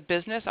as a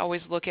business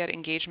always look at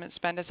engagement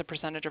spend as a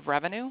percentage of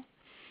revenue,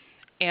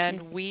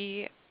 and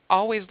we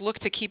always look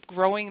to keep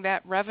growing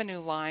that revenue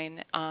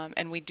line,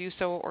 and we do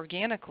so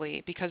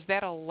organically because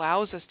that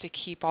allows us to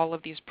keep all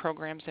of these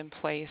programs in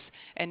place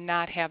and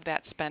not have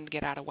that spend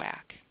get out of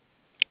whack.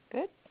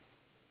 Good.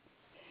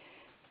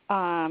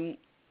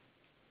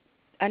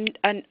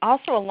 And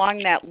also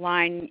along that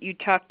line, you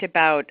talked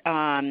about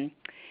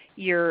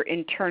your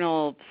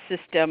internal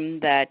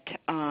system that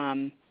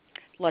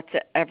lets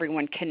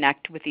everyone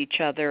connect with each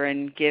other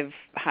and give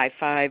high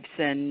fives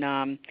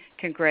and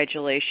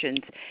congratulations.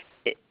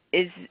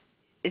 Is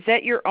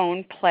that your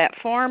own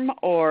platform,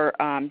 or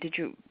did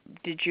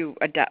you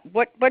adopt?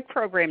 What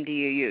program do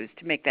you use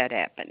to make that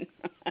happen?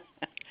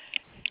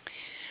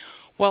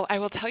 Well, I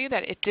will tell you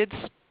that it did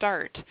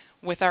start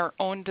with our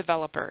own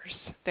developers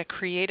that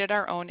created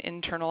our own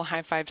internal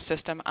high five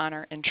system on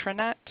our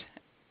intranet,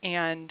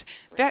 and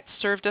that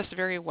served us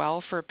very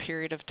well for a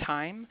period of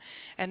time.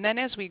 And then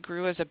as we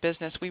grew as a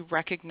business, we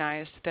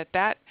recognized that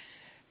that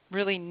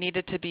really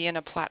needed to be in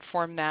a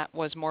platform that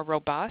was more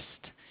robust,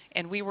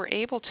 and we were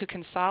able to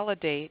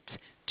consolidate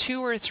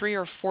 2 or 3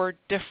 or 4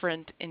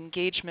 different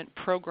engagement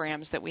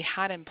programs that we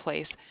had in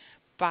place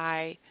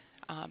by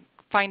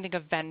finding a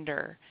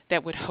vendor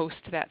that would host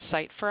that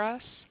site for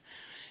us.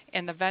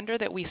 And the vendor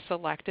that we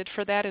selected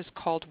for that is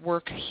called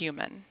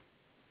WorkHuman.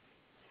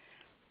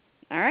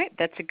 All right,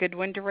 that's a good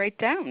one to write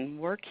down,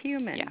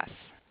 WorkHuman. Yes.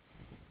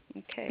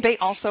 Okay. They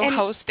also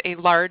host a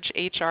large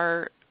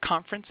HR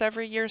conference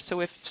every year, so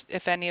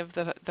if any of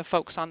the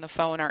folks on the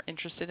phone are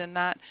interested in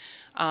that,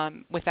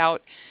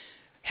 without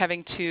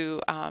having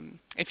to,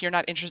 if you're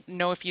not interested,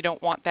 know if you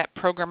don't want that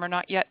program or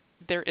not yet,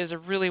 there is a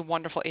really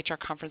wonderful HR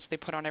conference they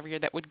put on every year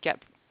that would get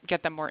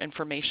them more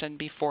information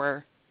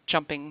before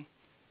jumping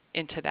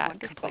into that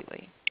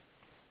completely.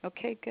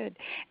 Okay, good.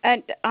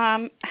 And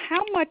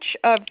how much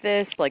of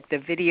this, like the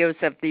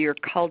videos of your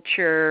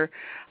culture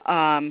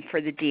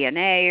for the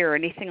DNA or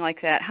anything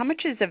like that, how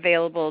much is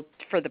available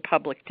for the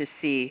public to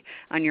see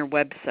on your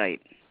website?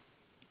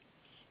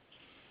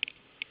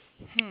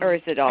 Or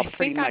is it all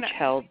pretty much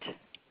held?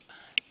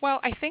 Well,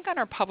 I think on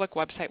our public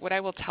website, what I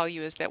will tell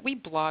you is that we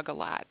blog a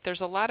lot.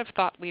 There's a lot of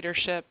thought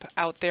leadership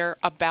out there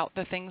about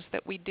the things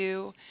that we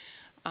do.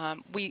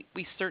 We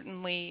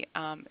certainly,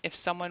 if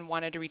someone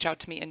wanted to reach out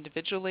to me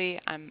individually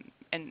and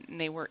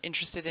they were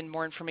interested in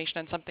more information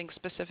on something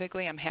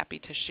specifically, I'm happy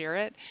to share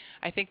it.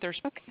 I think there's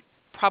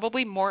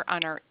probably more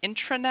on our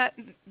intranet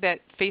that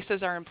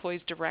faces our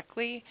employees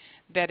directly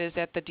that is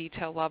at the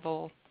detail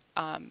level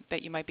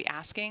that you might be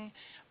asking.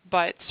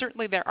 But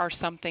certainly there are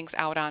some things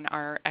out on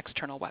our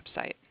external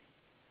website.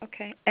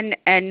 Okay.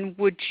 And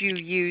would you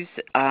use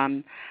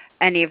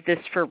any of this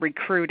for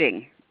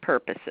recruiting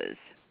purposes?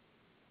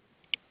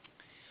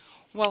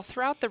 Well,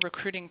 throughout the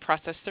recruiting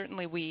process,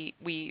 certainly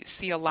we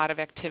see a lot of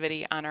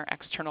activity on our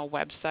external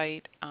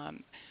website,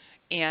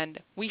 and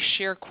we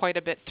share quite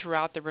a bit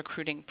throughout the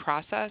recruiting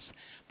process.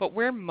 But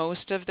where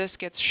most of this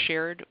gets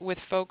shared with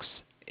folks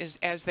is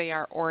as they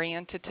are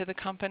oriented to the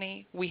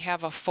company. We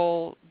have a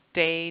full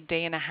day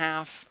and a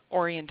half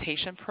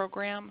orientation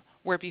program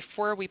where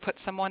before we put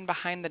someone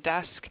behind the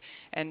desk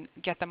and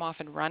get them off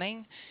and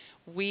running,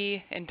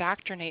 we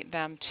indoctrinate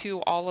them to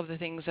all of the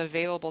things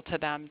available to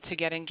them to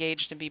get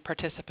engaged and be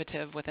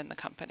participative within the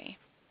company.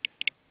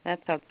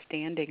 That's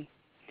outstanding.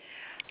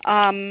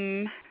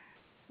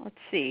 Let's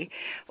see.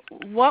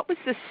 What was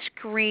the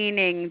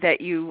screening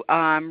that you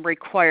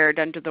required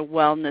under the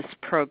wellness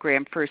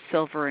program for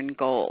silver and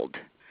gold?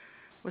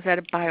 Was that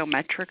a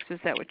biometrics? Is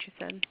that what you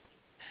said?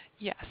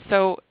 Yes.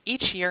 So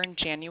each year in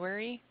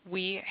January,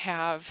 we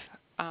have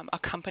a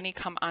company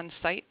come on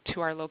site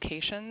to our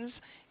locations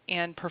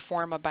and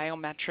perform a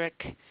biometric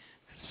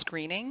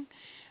screening.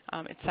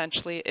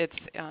 Essentially, it's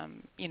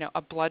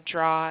a blood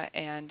draw,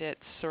 and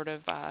it's sort of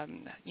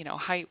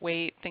height,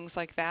 weight, things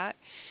like that,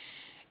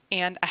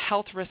 and a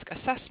health risk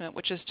assessment,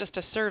 which is just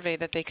a survey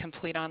that they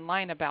complete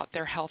online about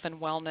their health and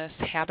wellness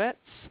habits.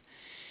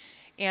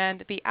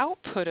 And the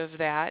output of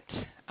that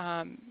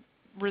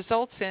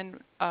results in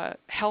a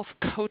health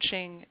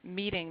coaching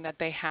meeting that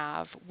they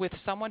have with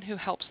someone who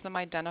helps them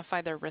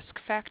identify their risk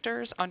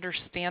factors,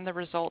 understand the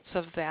results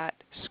of that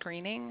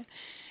screening,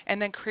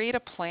 and then create a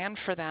plan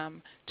for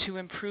them to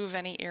improve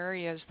any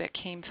areas that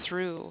came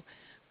through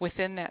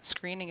within that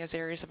screening as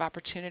areas of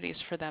opportunities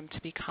for them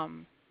to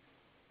become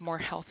more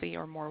healthy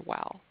or more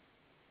well.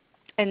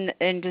 And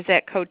does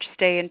that coach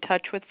stay in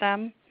touch with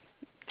them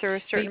through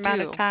a certain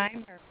amount of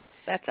time? Or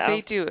that's out?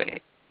 They do.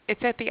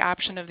 It's at the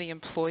option of the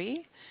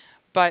employee,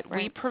 but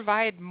we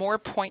provide more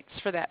points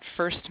for that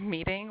first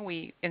meeting.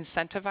 We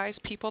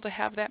incentivize people to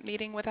have that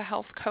meeting with a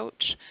health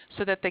coach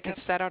so that they can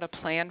set out a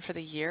plan for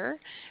the year,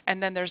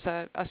 and then there's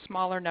a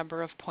smaller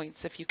number of points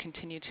if you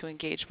continue to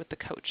engage with the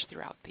coach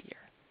throughout the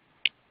year.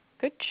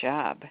 Good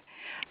job.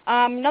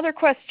 Another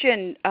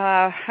question.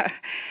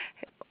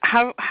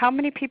 How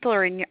many people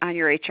are on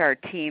your HR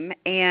team,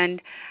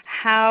 and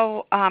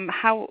how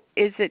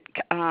is it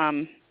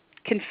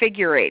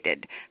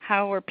configured?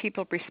 How are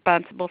people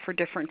responsible for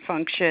different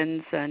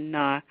functions? And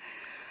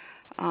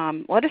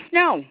let us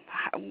know.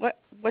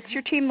 What's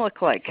your team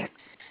look like?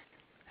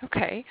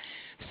 Okay.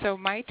 So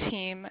my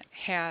team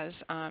has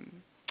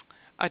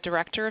a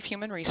director of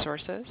human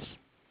resources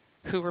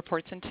who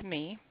reports into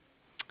me,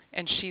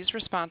 and she's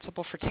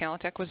responsible for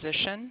talent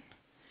acquisition,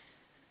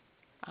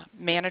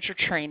 manager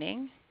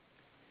training,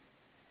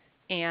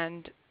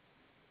 and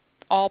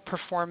all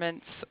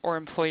performance or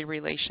employee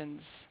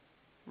relations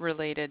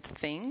related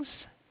things.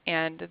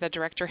 And the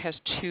director has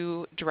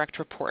 2 direct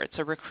reports,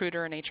 a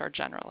recruiter and HR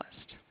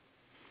generalist.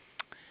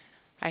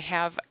 I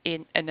have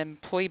an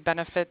employee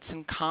benefits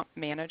and comp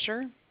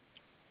manager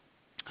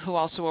who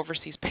also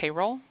oversees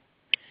payroll,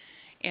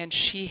 and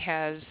she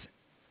has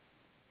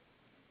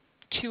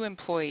 2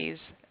 employees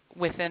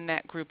within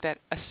that group that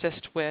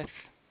assist with,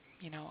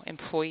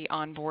 employee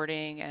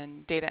onboarding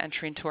and data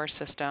entry into our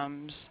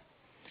systems.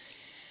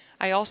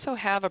 I also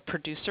have a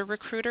producer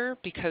recruiter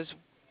because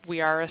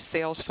we are a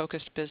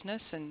sales-focused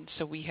business, and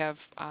so we have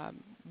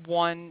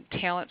one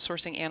talent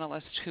sourcing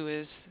analyst who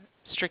is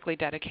strictly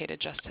dedicated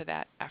just to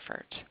that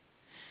effort.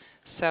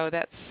 So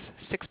that's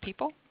 6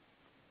 people.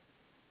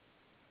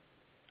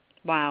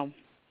 Wow.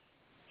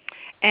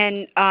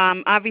 And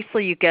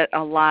obviously you get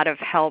a lot of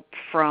help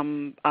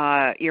from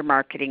your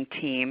marketing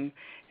team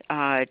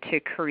to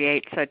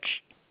create such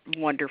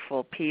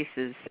wonderful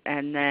pieces.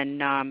 And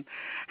then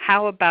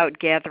how about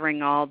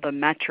gathering all the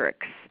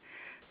metrics?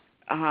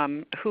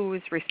 Who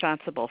is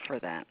responsible for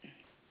that?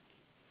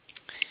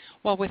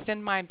 Well,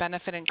 within my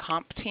benefit and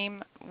comp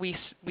team, we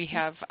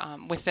have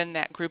within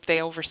that group,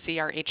 they oversee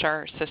our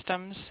HR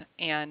systems,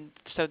 and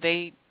so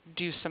they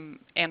do some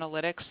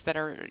analytics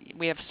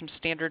we have some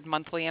standard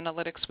monthly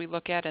analytics we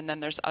look at, and then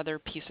there's other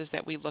pieces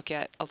that we look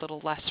at a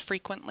little less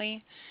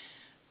frequently,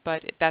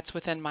 but that's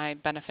within my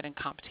benefit and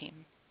comp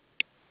team.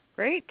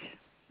 Great.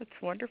 That's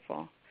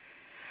wonderful.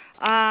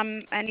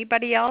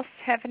 Anybody else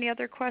have any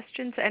other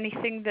questions?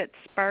 Anything that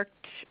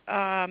sparked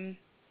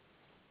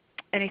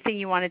anything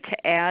you wanted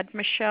to add,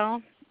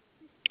 Michele?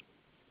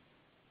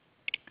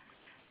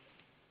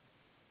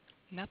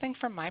 Nothing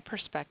from my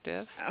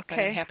perspective, okay. But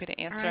I'm happy to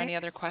answer any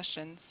other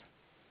questions.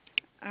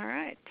 All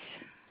right.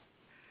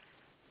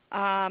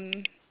 Let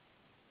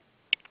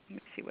me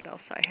see what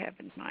else I have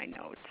in my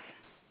notes.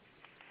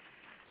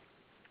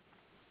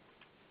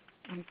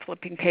 I'm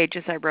flipping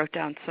pages. I wrote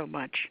down so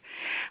much.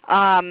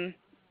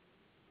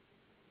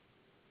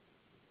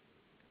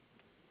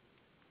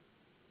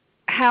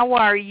 How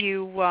are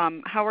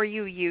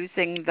you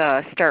using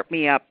the Start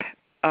Me Up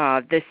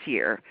this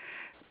year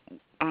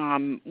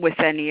with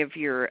any of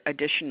your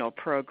additional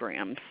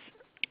programs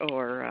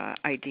or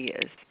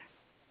ideas?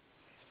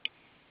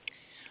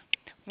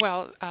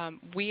 Well,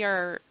 we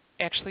are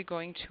actually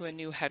going to a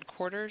new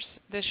headquarters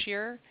this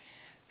year.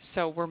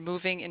 So we're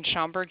moving in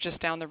Schaumburg, just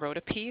down the road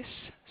a piece.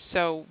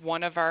 So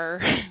one of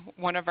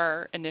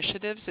our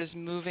initiatives is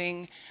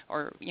moving,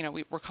 or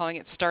we're calling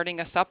it starting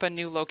us up a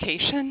new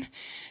location.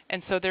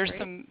 And so there's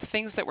some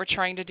things that we're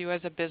trying to do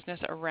as a business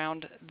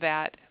around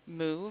that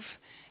move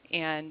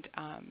and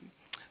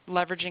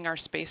leveraging our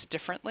space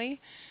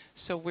differently.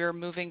 So we're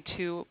moving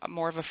to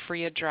more of a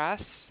free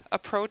address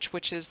approach,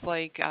 which is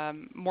like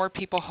more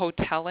people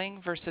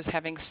hoteling versus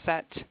having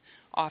set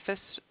office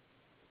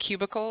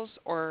cubicles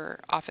or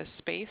office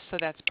space. So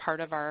that's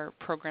part of our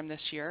program this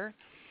year.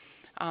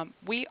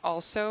 We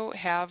also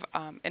have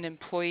an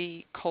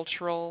employee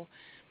cultural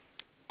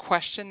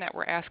question that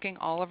we're asking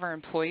all of our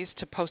employees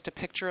to post a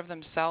picture of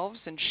themselves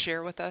and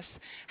share with us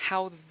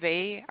how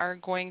they are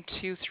going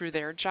to, through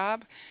their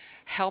job,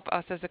 help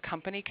us as a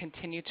company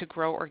continue to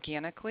grow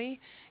organically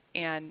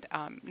and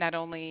not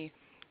only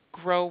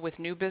grow with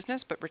new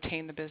business, but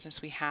retain the business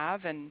we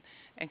have and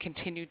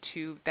continue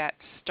to that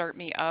start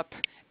me up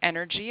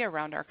energy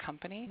around our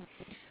company.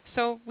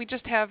 So we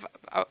just have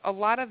a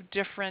lot of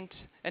different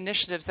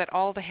initiatives that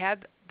all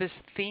had this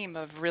theme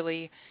of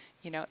really,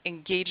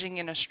 engaging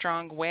in a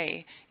strong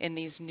way in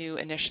these new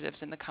initiatives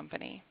in the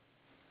company.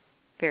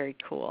 Very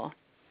cool.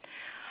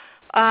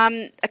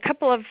 A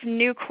couple of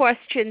new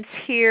questions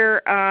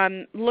here.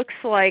 Looks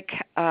like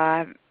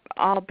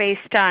all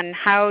based on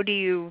how do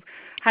you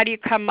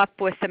come up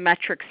with the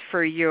metrics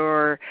for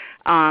your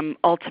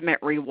ultimate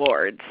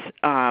rewards?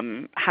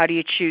 How do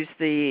you choose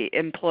the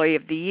Employee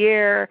of the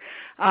Year?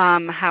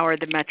 How are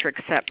the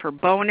metrics set for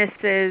bonuses?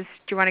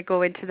 Do you want to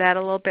go into that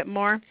a little bit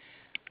more?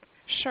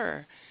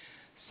 Sure.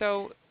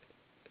 So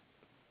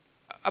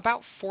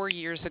about 4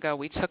 years ago,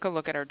 we took a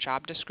look at our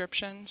job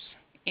descriptions,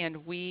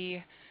 and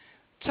we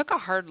took a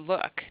hard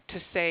look to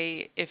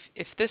say if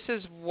this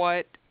is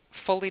what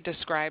fully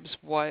describes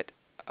what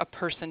a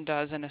person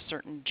does in a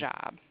certain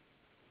job,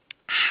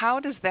 how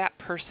does that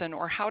person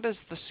or how does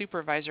the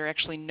supervisor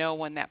actually know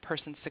when that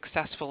person's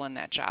successful in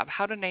that job?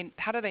 How do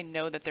they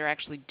know that they're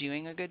actually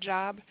doing a good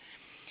job?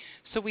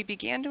 So we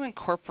began to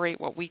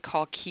incorporate what we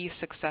call key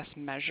success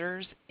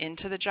measures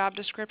into the job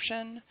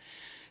description,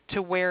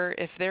 to where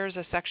if there's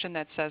a section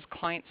that says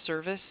client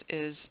service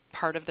is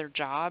part of their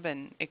job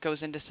and it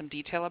goes into some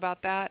detail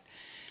about that,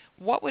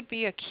 what would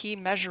be a key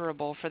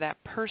measurable for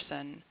that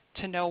person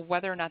to know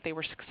whether or not they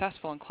were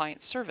successful in client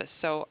service?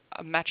 So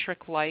a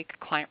metric like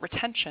client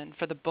retention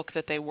for the book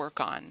that they work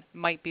on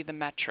might be the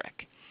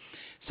metric.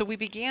 So we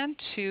began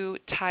to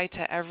tie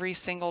to every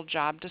single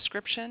job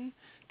description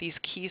these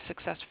key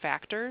success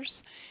factors,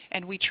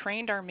 and we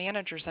trained our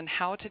managers on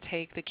how to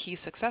take the key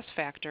success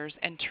factors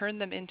and turn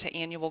them into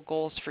annual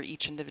goals for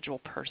each individual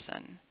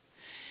person.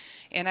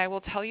 And I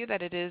will tell you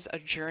that it is a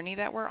journey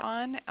that we're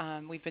on.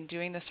 We've been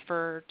doing this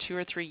for 2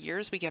 or 3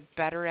 years. We get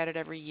better at it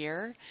every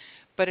year.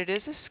 But it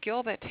is a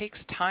skill that takes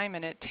time,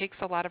 and it takes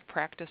a lot of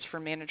practice for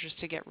managers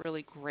to get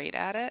really great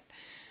at it.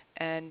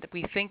 And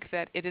we think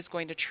that it is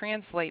going to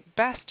translate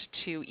best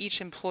to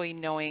each employee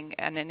knowing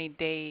on any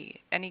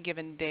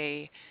given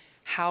day,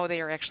 how they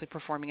are actually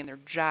performing in their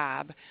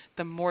job.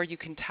 The more you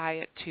can tie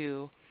it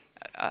to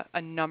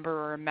a number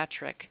or a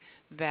metric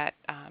that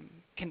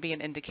can be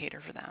an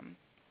indicator for them.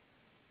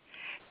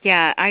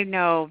 Yeah, I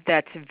know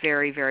that's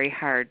very, very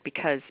hard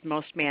because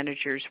most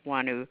managers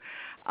want to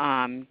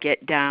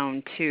get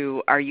down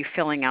to, are you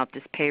filling out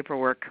this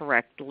paperwork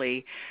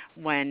correctly,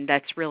 when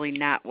that's really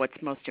not what's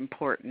most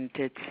important.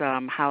 It's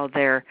how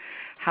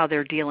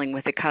they're dealing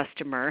with the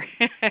customer.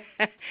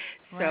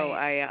 So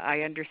Right.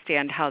 I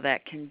understand how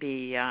that can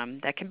be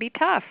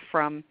tough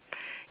from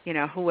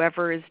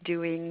whoever is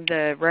doing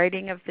the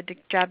writing of the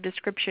job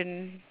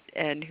description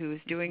and who's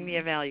doing the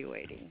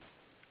evaluating.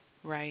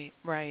 Right,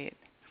 right.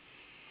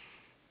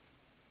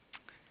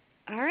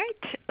 All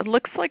right. It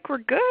looks like we're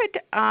good.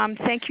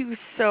 Thank you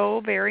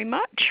so very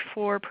much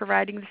for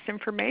providing this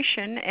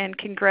information, and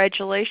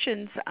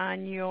congratulations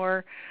on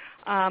your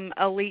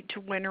Elite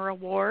Winner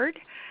Award.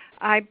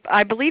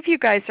 I believe you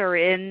guys are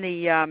in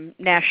the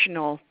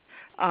national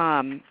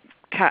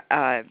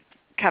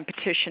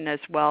competition as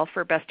well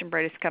for Best and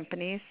Brightest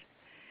Companies.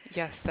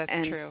 Yes,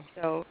 that's true.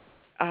 So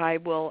I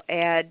will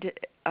add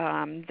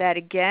that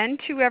again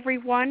to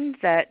everyone,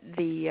 that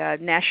the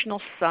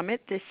National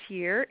Summit this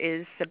year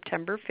is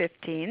September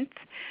 15th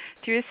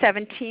through the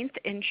 17th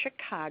in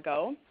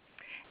Chicago.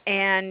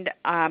 And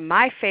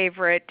my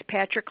favorite,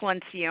 Patrick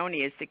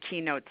Lencioni, is the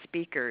keynote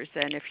speakers.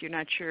 And if you're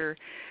not sure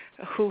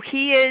who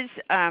he is,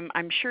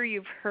 I'm sure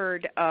you've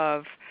heard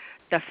of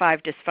the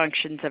 5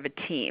 dysfunctions of a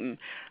team.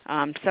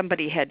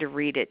 Somebody had to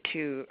read it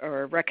to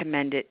or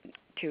recommend it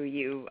to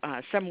you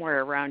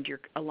somewhere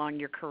along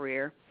your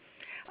career.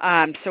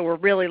 So we're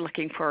really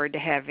looking forward to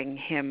having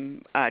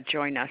him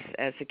join us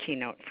as a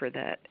keynote for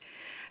that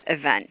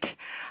event.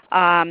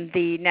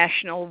 The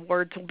national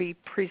awards will be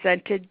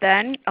presented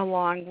then,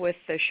 along with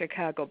the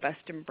Chicago Best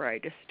and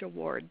Brightest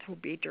Awards will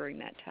be during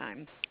that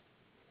time.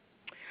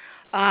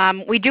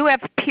 We do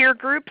have peer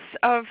groups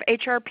of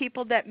HR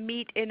people that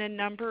meet in a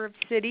number of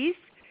cities,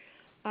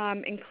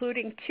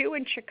 including 2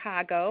 in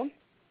Chicago,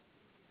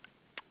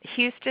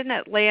 Houston,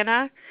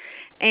 Atlanta,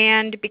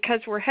 and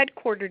because we're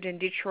headquartered in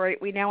Detroit,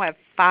 we now have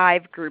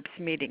 5 groups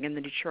meeting in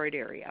the Detroit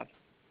area.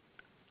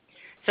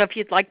 So if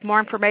you'd like more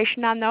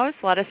information on those,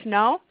 let us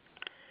know.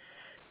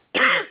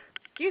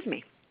 Excuse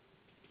me.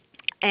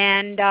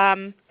 And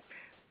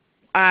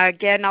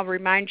again, I'll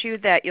remind you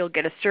that you'll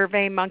get a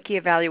SurveyMonkey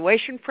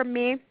evaluation from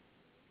me,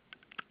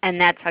 and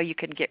that's how you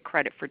can get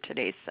credit for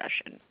today's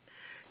session.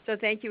 So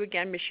thank you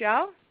again,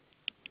 Michele.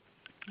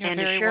 You're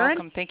very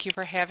welcome. Thank you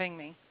for having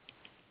me.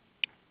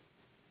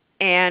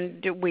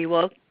 And we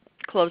will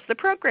close the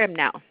program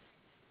now.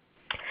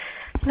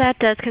 That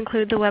does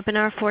conclude the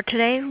webinar for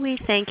today. We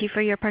thank you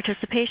for your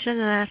participation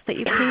and ask that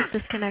you please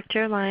disconnect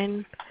your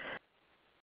line.